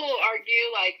 and some people will argue,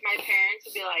 like, my parents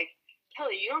would be like,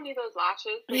 Kelly, you don't need those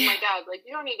lashes. Like, my dad, like,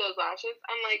 you don't need those lashes.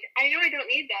 I'm like, I know I don't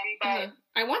need them, but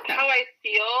I want them. How I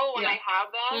feel when I have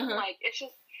them, like, it's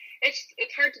just,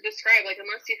 it's hard to describe. Like,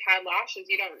 unless you've had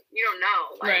lashes, you don't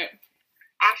know. Like,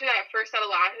 after that first set of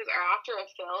lashes or after a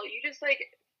fill, you just, like,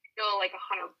 feel like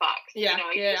 $100. Yeah, you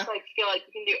know, you just like feel like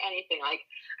you can do anything. Like,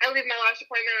 I leave my lash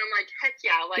appointment and I'm like, heck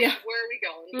yeah, like where are we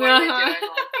going? What are we doing?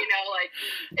 Like, you know, like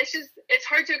it's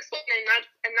hard to explain,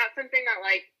 and that's something that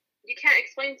like you can't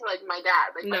explain to like my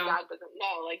dad. Like my dad doesn't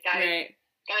know. Like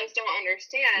guys don't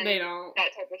understand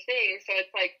that type of thing. So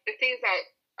it's like the things that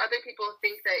other people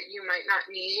think that you might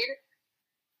not need.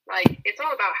 Like, it's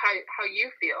all about how you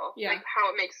feel, like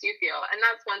how it makes you feel. And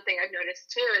that's one thing I've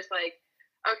noticed too is like,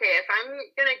 okay, if I'm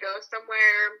going to go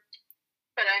somewhere,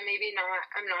 but I'm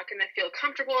not going to feel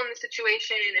comfortable in the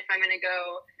situation, if I'm going to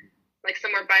go like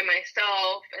somewhere by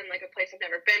myself and like a place I've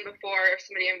never been before, if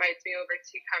somebody invites me over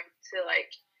to come to like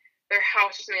their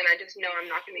house or something and I just know I'm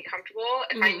not going to be comfortable,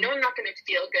 if I know I'm not going to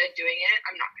feel good doing it,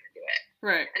 I'm not going to do it.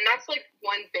 Right. And that's like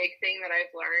one big thing that I've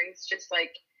learned just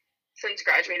like since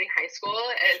graduating high school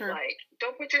is like,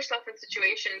 don't put yourself in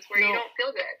situations where you don't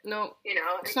feel good. No. You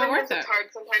know, and it's not worth it's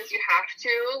hard. Sometimes you have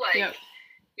to, like,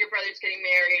 your brother's getting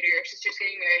married or your sister's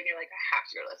getting married and you're like, I have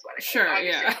to go to this wedding. Sure,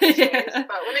 like,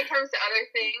 But when it comes to other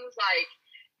things, like,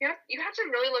 you have to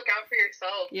really look out for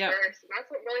yourself first. And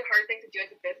that's a really hard thing to do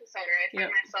as a business owner. I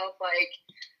find myself like,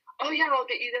 oh yeah, I'll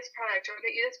get you this product or I'll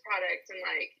get you this product, and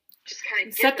like just kind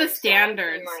of set the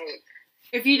standards. And, like,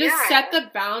 if you just set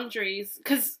the boundaries,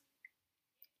 because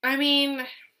I mean,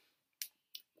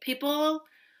 people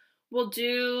will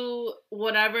do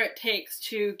whatever it takes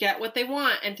to get what they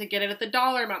want and to get it at the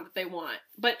dollar amount that they want.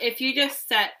 But if you just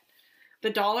set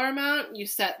the dollar amount, you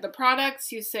set the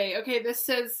products, you say, okay, this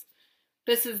is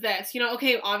this. You know,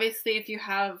 okay, obviously if you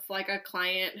have like a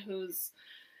client who's,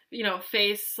 you know,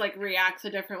 face like reacts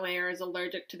a different way or is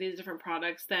allergic to these different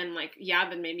products, then like,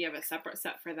 then maybe you have a separate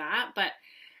set for that. But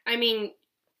I mean,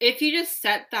 if you just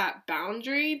set that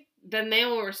boundary, then they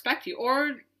will respect you,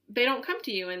 or they don't come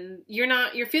to you and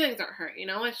your feelings aren't hurt, you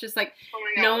know? It's just like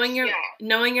knowing your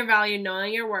value,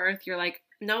 knowing your worth. You're like,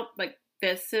 nope, like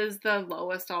this is the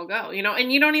lowest I'll go, you know?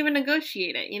 And you don't even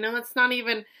negotiate it, you know? It's not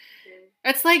even,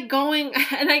 it's like going,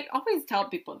 and I always tell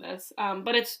people this,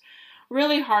 but it's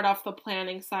really hard off the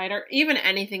planning side or even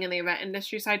anything in the event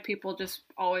industry side. People just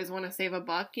always want to save a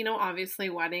buck, you know? Obviously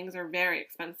weddings are very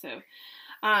expensive.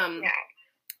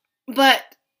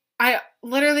 But I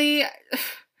literally,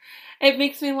 it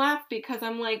makes me laugh because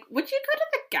I'm like, would you go to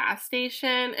the gas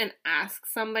station and ask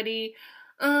somebody,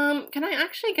 can I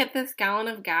actually get this gallon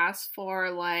of gas for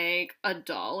like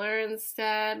 $1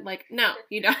 instead? Like, no,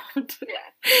 you don't.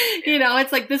 You know,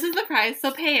 it's like, this is the price,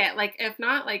 so pay it. Like, if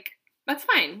not, like, that's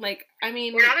fine. Like, I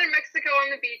mean, we're not in Mexico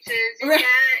on the beaches. You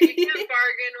can't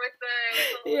bargain with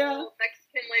the little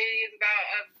Mexican ladies about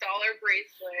 $1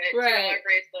 bracelet, $2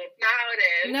 bracelet. Not how it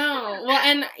is. No. Well,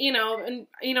 and you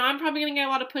know, I'm probably gonna get a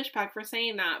lot of pushback for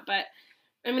saying that, but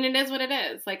I mean, it is what it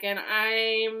is. Like, and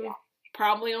I'm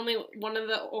probably only one of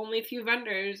the only few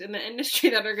vendors in the industry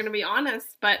that are gonna be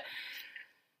honest, but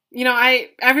you know,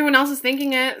 everyone else is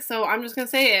thinking it, so I'm just gonna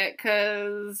say it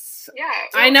because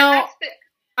I know.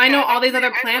 I know all these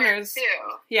other planners.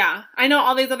 Yeah, I know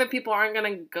all these other people aren't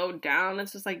gonna go down.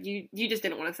 It's just like you just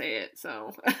didn't want to say it,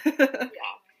 so. And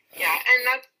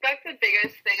that's the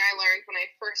biggest thing I learned when I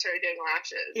first started doing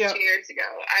lashes 2 years ago.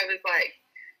 I was like,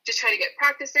 just trying to get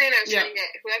practice in. I was trying to get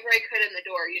whoever I could in the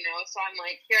door, you know. So I'm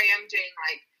like, here I am doing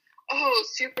like,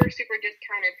 super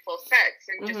discounted full sets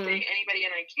and just getting anybody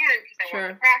in I can because I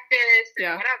want the practice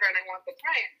and whatever, and I want the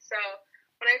clients. So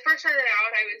when I first started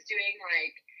out, I was doing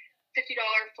like $50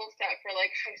 full set for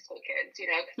like high school kids, you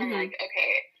know, because I'm like,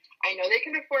 okay, I know they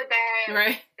can afford that.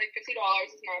 Right. Like $50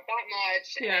 is not that much,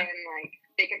 and like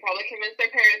they can probably convince their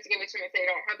parents to give it to them if they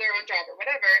don't have their own job or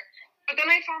whatever. But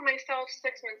then I found myself 6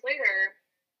 months later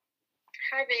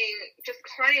having just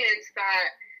clients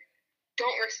that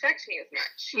don't respect me as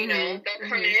much. You know, they'll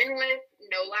come in with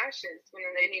no lashes when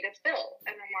they need a fill,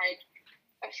 and I'm like,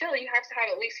 a fill, you have to have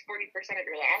at least 40% of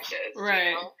your lashes. Right.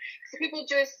 You know? So people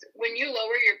just, when you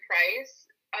lower your price,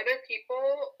 other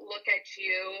people look at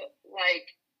you like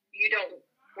you don't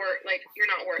work, like you're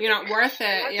not worth it. You're not worth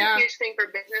it, that's a huge thing for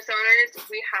business owners.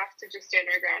 We have to just stand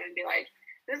our ground and be like,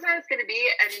 this is how it's going to be,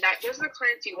 and those are the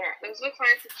clients you want. Those are the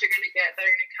clients that you're going to get that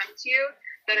are going to come to you,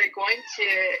 that are going to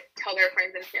tell their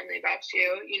friends and family about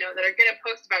you, you know, that are going to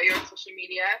post about you on social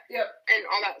media and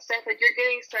all that stuff. Like, you're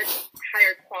getting such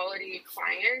higher quality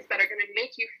clients that are going to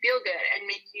make you feel good and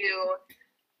make you,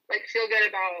 like, feel good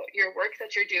about your work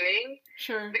that you're doing.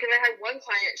 Sure. Because I had one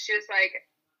client, she was, like,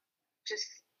 just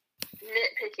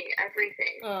nitpicking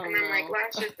everything. And I'm like,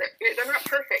 lashes, they're not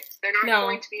perfect. They're not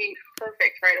going to be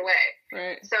perfect right away.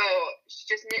 Right. So she's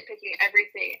just nitpicking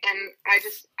everything, and I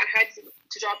had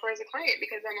to drop her as a client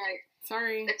because I'm like,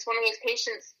 sorry, it's one of those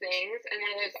patience things, and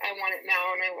one of those I want it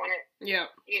now, and I want it,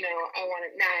 you know, I want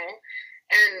it now.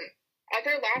 And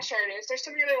other lash artists, there's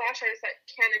so many other lash artists that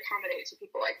can accommodate to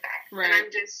people like that. Right. And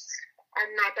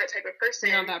I'm not that type of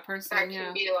person. You're not that person, that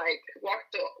can be like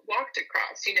walked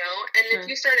across, you know. And if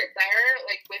you started there,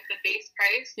 like with the base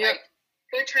price, like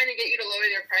they're trying to get you to lower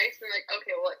your price, and like,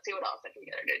 okay, well, let's see what else I can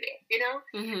get her to do, you know.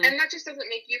 And that just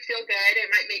doesn't make you feel good. It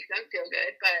might make them feel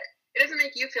good, but it doesn't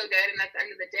make you feel good, and at the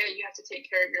end of the day, you have to take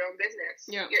care of your own business.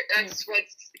 Yeah. That's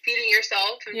what's feeding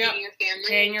yourself and feeding your family,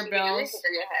 paying your bills.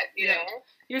 Over your head, you know?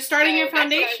 You're starting your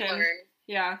foundation. That's what I've learned.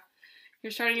 Yeah.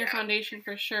 You're starting your foundation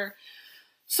for sure.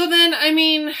 So then, I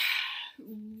mean,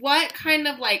 what kind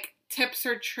of, like, tips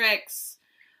or tricks,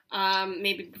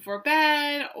 maybe before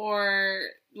bed or,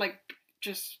 like,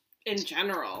 just in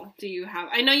general, do you have?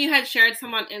 I know you had shared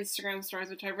some on Instagram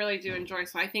stories, which I really do enjoy,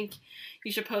 so I think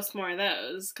you should post more of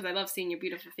those, because I love seeing your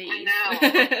beautiful face. I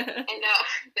know.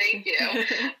 Thank you.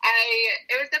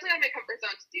 It was definitely out of my comfort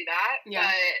zone to do that,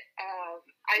 but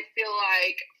I feel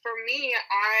like, for me,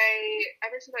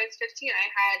 ever since I was 15, I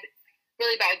had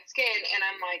really bad skin, and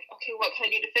I'm like, okay, what can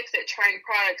I do to fix it? Trying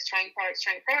products.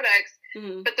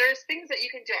 Mm-hmm. But there's things that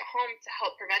you can do at home to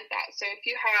help prevent that. So if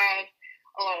you have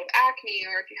a lot of acne,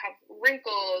 or if you have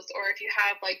wrinkles, or if you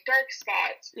have, like, dark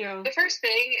spots, the first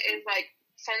thing is, like,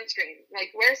 sunscreen.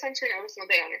 Like, wear sunscreen every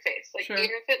single day on your face. Like, even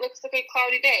if it looks like a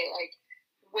cloudy day, like,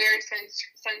 wear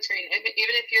sunscreen.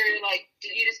 Even if you're, like,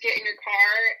 you just get in your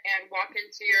car and walk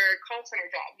into your call center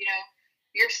job, you know,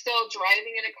 you're still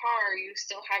driving in a car, you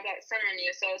still have that sun on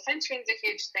you. So sunscreen's a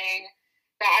huge thing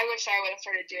that I wish I would have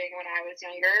started doing when I was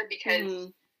younger,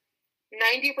 because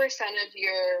 90% of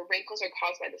your wrinkles are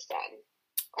caused by the sun.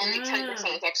 Only 10%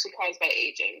 is actually caused by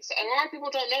aging. So, and a lot of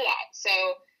people don't know that. So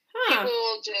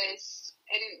people just,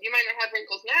 and you might not have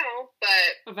wrinkles now,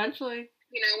 but eventually,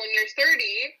 you know, when you're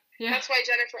 30, that's why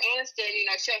Jennifer Aniston, you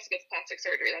know, she also gets plastic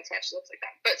surgery. That's why she looks like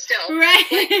that. But still, right.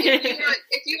 Like,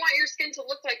 if you want your skin to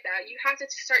look like that, you have to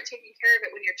start taking care of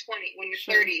it when you're 20, when you're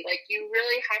 30. Like, you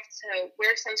really have to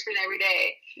wear sunscreen every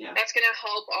day. That's going to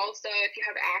help also if you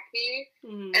have acne.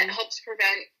 It helps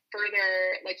prevent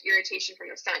further, like, irritation from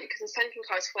the sun, because the sun can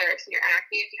cause flare-ups in your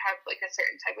acne if you have, like, a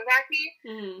certain type of acne.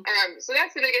 So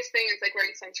that's the biggest thing, is, like,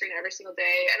 wearing sunscreen every single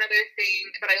day. Another thing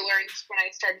that I learned when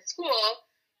I started school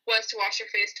was to wash your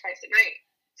face twice at night.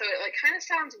 So it, like, kind of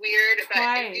sounds weird,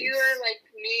 but if you are like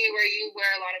me, where you wear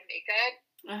a lot of makeup,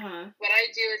 what I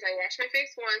do is I wash my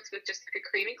face once with just, like, a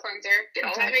creamy cleanser, get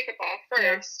all that makeup off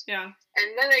first, and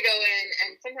then I go in,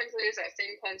 and sometimes I'll use that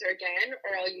same cleanser again,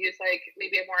 or I'll use, like,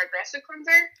 maybe a more aggressive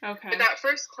cleanser. But that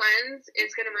first cleanse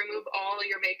is going to remove all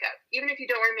your makeup. Even if you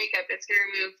don't wear makeup, it's going to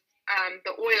remove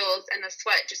the oils and the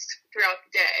sweat just throughout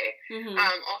the day.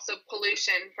 Also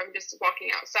pollution from just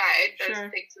walking outside. There's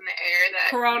things in the air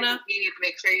that Corona. You need to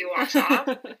make sure you wash off.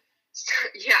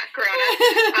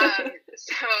 Corona.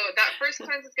 So that first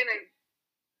cleanse is going to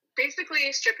basically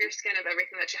strip your skin of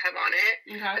everything that you have on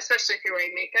it, especially if you're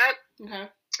wearing makeup.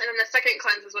 And then the second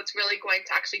cleanse is what's really going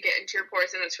to actually get into your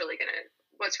pores, and what's really going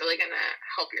to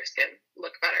help your skin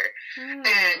look better.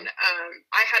 And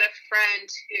I had a friend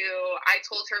who I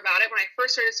told her about it when I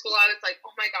first started school. I was like,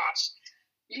 oh my gosh,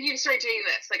 you need to start doing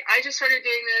this. Like, I just started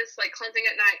doing this, like, cleansing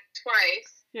at night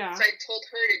twice. So I told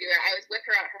her to do it. I was with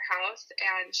her at her house,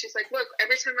 and she's like, look,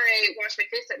 every time I wash my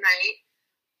face at night,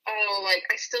 like,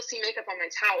 I still see makeup on my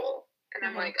towel. And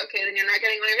I'm like, okay, then you're not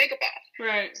getting all your makeup off.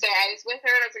 So I was with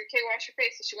her, and I was like, okay, wash your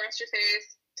face. So she washed her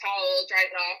face, towel,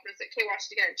 dried it off, and I was like, okay, wash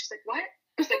it again. She's like, what?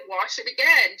 I was like, wash it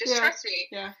again. Just trust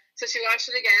me. So she washed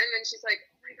it again, and she's like,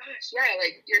 oh my gosh,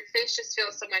 like, your face just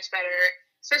feels so much better,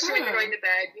 especially when you're going to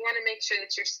bed. You want to make sure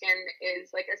that your skin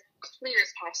is, like, as clean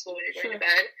as possible when you're going to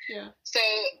bed. So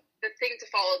the thing to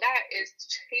follow that is to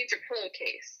change your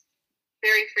pillowcase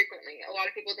very frequently. A lot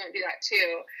of people don't do that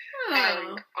too.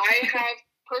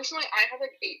 Personally, I have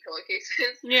like 8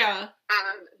 pillowcases.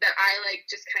 That I like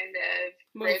just kind of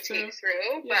rotate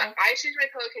through. But I change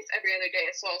my pillowcase every other day.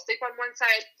 So I'll sleep on one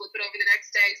side, flip it over the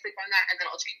next day, sleep on that, and then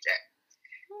I'll change it.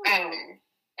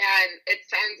 And it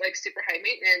sounds like super high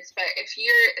maintenance, but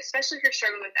especially if you're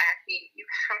struggling with acne, you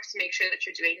have to make sure that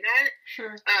you're doing that.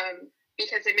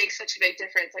 Because it makes such a big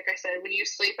difference. Like I said, when you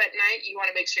sleep at night, you want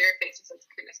to make sure your face is as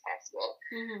clean as possible.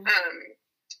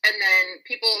 And then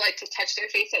people like to touch their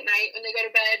face at night when they go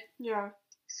to bed.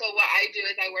 So what I do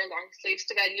is I wear long sleeves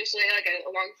to bed, usually like a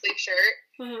long sleeve shirt,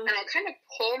 and I'll kind of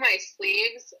pull my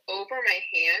sleeves over my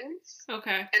hands.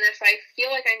 And if I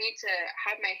feel like I need to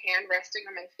have my hand resting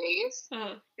on my face,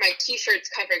 my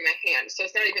t-shirt's covering my hand, so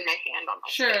it's not even my hand on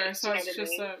my face. So it's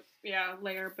just a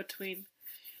layer between.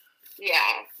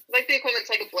 Like the equivalent's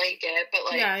like a blanket, but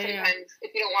like sometimes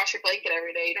if you don't wash your blanket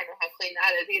every day, you don't know how clean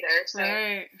that is either. So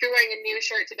if you're wearing a new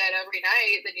shirt to bed every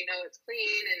night, then you know it's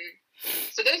clean. And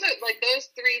so those are like those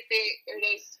 4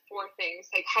 things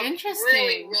like have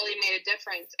really, really made a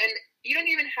difference. And you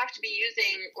don't even have to be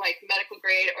using like medical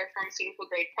grade or pharmaceutical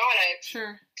grade products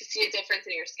to see a difference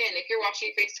in your skin. If you're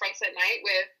washing your face twice at night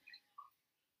with,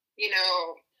 you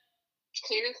know,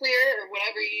 Clean and Clear or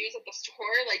whatever you use at the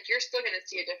store, like, you're still going to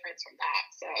see a difference from that.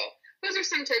 So those are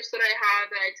some tips that I have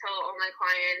that I tell all my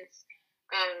clients,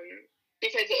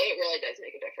 because it really does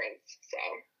make a difference. So.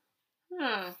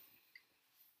 Huh.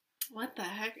 What the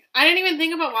heck? I didn't even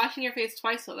think about washing your face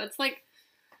twice, though. That's, like,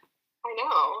 I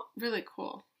know. really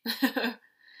cool.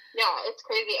 Yeah, it's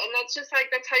crazy. And that's just,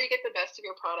 like, that's how you get the best of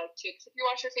your product, too. Because if you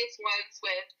wash your face once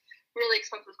with really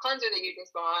expensive cleanser that you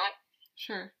just bought,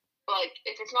 sure. Like,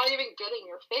 if it's not even getting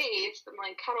your face, then,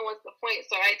 like, kind of what's the point?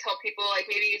 So I tell people, like,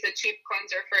 maybe use a cheap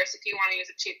cleanser first. If you want to use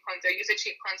a cheap cleanser, use a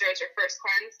cheap cleanser as your first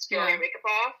cleanse to get all your makeup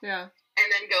off. Yeah. And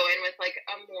then go in with, like,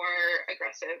 a more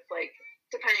aggressive, like,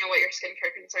 depending on what your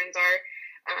skincare concerns are,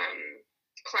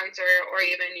 cleanser, or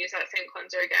even use that same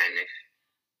cleanser again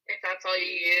if that's all you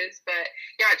use. But,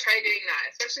 yeah, try doing that,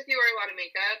 especially if you wear a lot of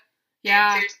makeup.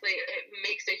 Yeah. And seriously, it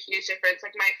makes a huge difference.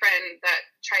 Like, my friend that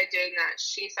tried doing that,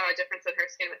 she saw a difference in her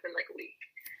skin within, like, a week.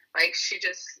 Like, she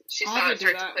saw it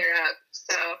start to clear up.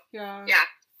 So, yeah.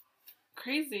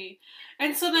 Crazy.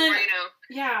 And so then,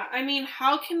 yeah, I mean,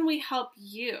 how can we help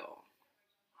you?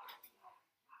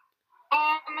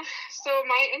 So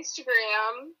my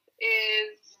Instagram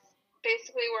is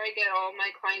basically where I get all my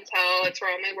clientele. It's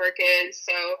where all my work is.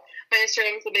 So my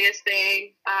Instagram is the biggest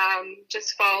thing.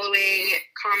 Just following,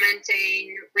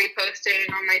 commenting,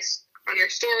 reposting on your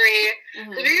story.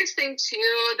 Mm-hmm. The biggest thing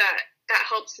too that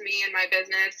helps me in my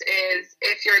business is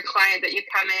if you're a client that you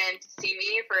come in to see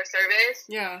me for a service.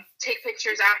 Yeah. Take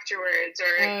pictures afterwards,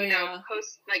 or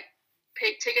post, like,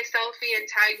 take a selfie and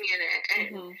tag me in it,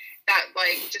 and that,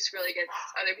 like, just really gets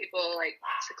other people, like,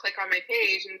 to click on my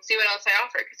page and see what else I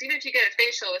offer. Because even if you get a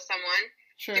facial with someone,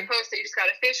 if you post that you just got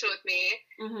a facial with me,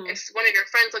 if one of your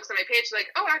friends looks at my page,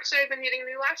 like, oh, actually, I've been needing a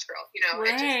new lash girl,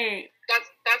 right.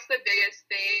 That's the biggest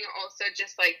thing. Also,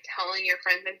 just, like, telling your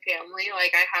friends and family.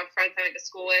 Like, I have friends I went to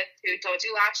school with who don't do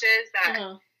lashes,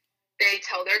 that they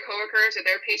tell their coworkers or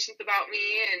their patients about me,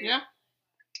 and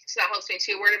so that helps me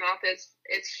too. Word of mouth is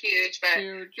huge, but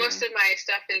most of my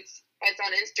stuff is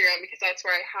on Instagram, because that's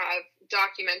where I have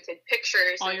documented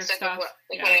pictures all and stuff of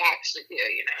what I actually do,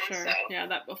 Sure. So. Yeah,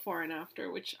 that before and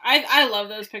after, which I love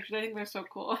those pictures. I think they're so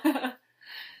cool. Yeah,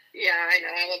 I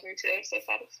know. I love them too. They're so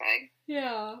satisfying.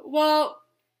 Yeah. Well,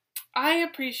 I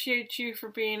appreciate you for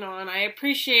being on. I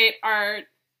appreciate our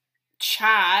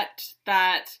chat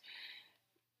that,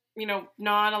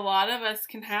 not a lot of us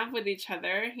can have with each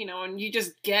other, and you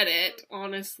just get it,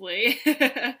 honestly. I'm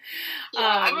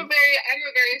a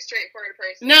very straightforward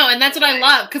person. No, and that's what I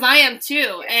love, because I am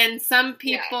too. Yeah. And some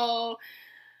people,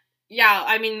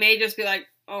 may just be like,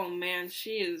 oh man,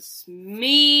 she is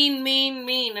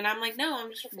mean. And I'm like, no, I'm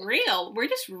just real. We're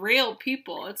just real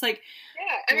people. It's like,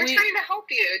 and we're trying to help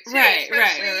you too, right. in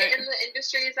the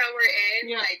industries that we're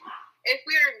in. Like, if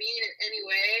we are mean in any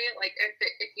way, like,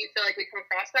 if you feel like we come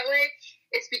across that way,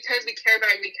 it's because we care about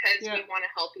you, because we want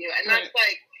to help you. And that's,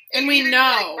 like, and we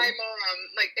know. Like, my mom,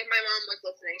 like, if my mom was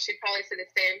listening, she'd probably say the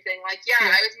same thing. Like,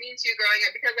 I was mean to you growing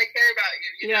up because I care about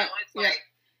you. You know? It's like,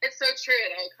 it's so true.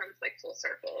 It all comes, like, full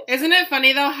circle. Isn't it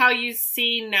funny, though, how you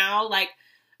see now, like,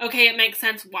 okay, it makes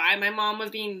sense why my mom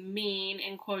was being mean,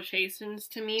 in quotations,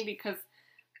 to me, because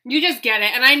you just get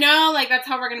it. And I know, like, that's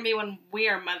how we're going to be when we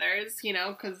are mothers,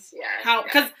 because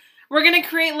we're going to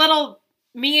create little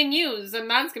me and yous, and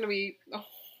that's going to be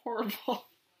horrible.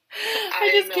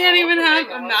 I just can't even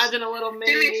imagine a little mini.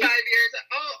 Give me 5 years.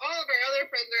 All of our other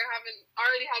friends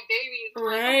already have babies.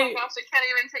 Right. Oh my gosh, I can't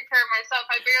even take care of myself.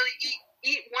 I barely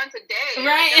eat once a day.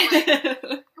 Right.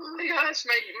 Like, oh my gosh,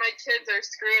 my kids are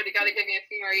screwed. You got to give me a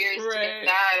few more years to get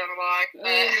that on the block.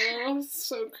 I know,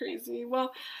 so crazy.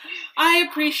 Well, I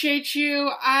appreciate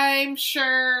you. I'm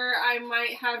sure I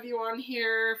might have you on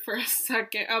here for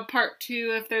a part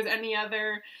 2, if there's any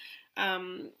other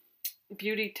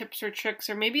beauty tips or tricks,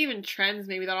 or maybe even trends,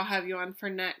 maybe that'll have you on for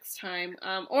next time.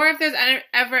 Or if there's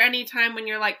ever any time when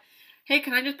you're like, hey,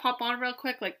 can I just pop on real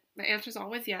quick? Like, the answer is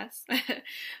always yes.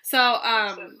 So,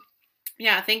 awesome.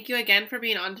 Thank you again for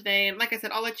being on today. And like I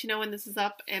said, I'll let you know when this is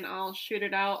up, and I'll shoot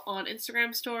it out on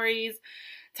Instagram stories,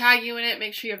 tag you in it,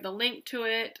 make sure you have the link to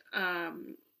it.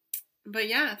 But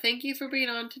thank you for being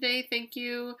on today. Thank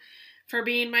you for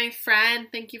being my friend.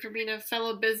 Thank you for being a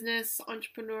fellow business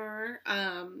entrepreneur.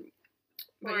 Of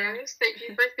course. Thank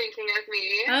you for thinking of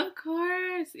me. Of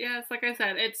course. Yes, like I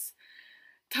said, it's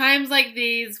times like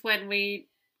these when we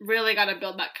really got to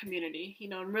build that community,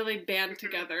 and really band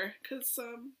together, because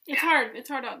it's hard. It's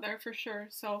hard out there for sure.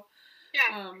 So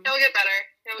it'll get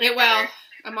better. It will.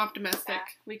 I'm optimistic. Yeah.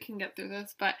 We can get through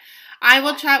this. But I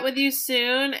will chat with you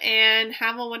soon, and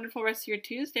have a wonderful rest of your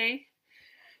Tuesday.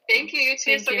 Thank you. You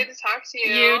too. So good to talk to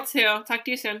you. You too. Talk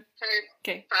to you soon.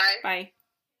 Okay. Bye. Bye.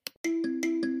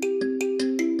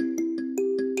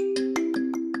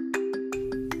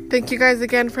 Thank you guys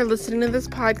again for listening to this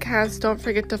podcast. Don't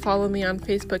forget to follow me on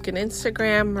Facebook and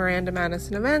Instagram, Miranda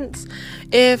Madison Events.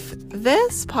 If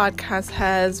this podcast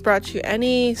has brought you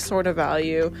any sort of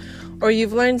value, or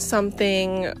you've learned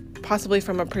something possibly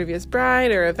from a previous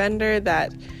bride or a vendor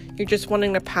that you're just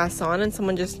wanting to pass on and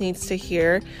someone just needs to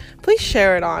hear, please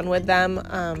share it on with them.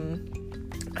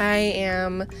 I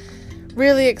am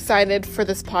really excited for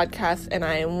this podcast and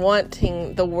I am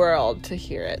wanting the world to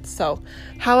hear it. So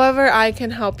however I can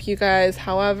help you guys,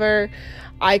 however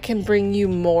I can bring you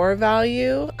more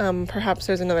value, perhaps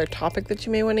there's another topic that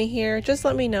you may want to hear, just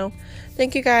let me know.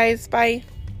 Thank you guys. Bye.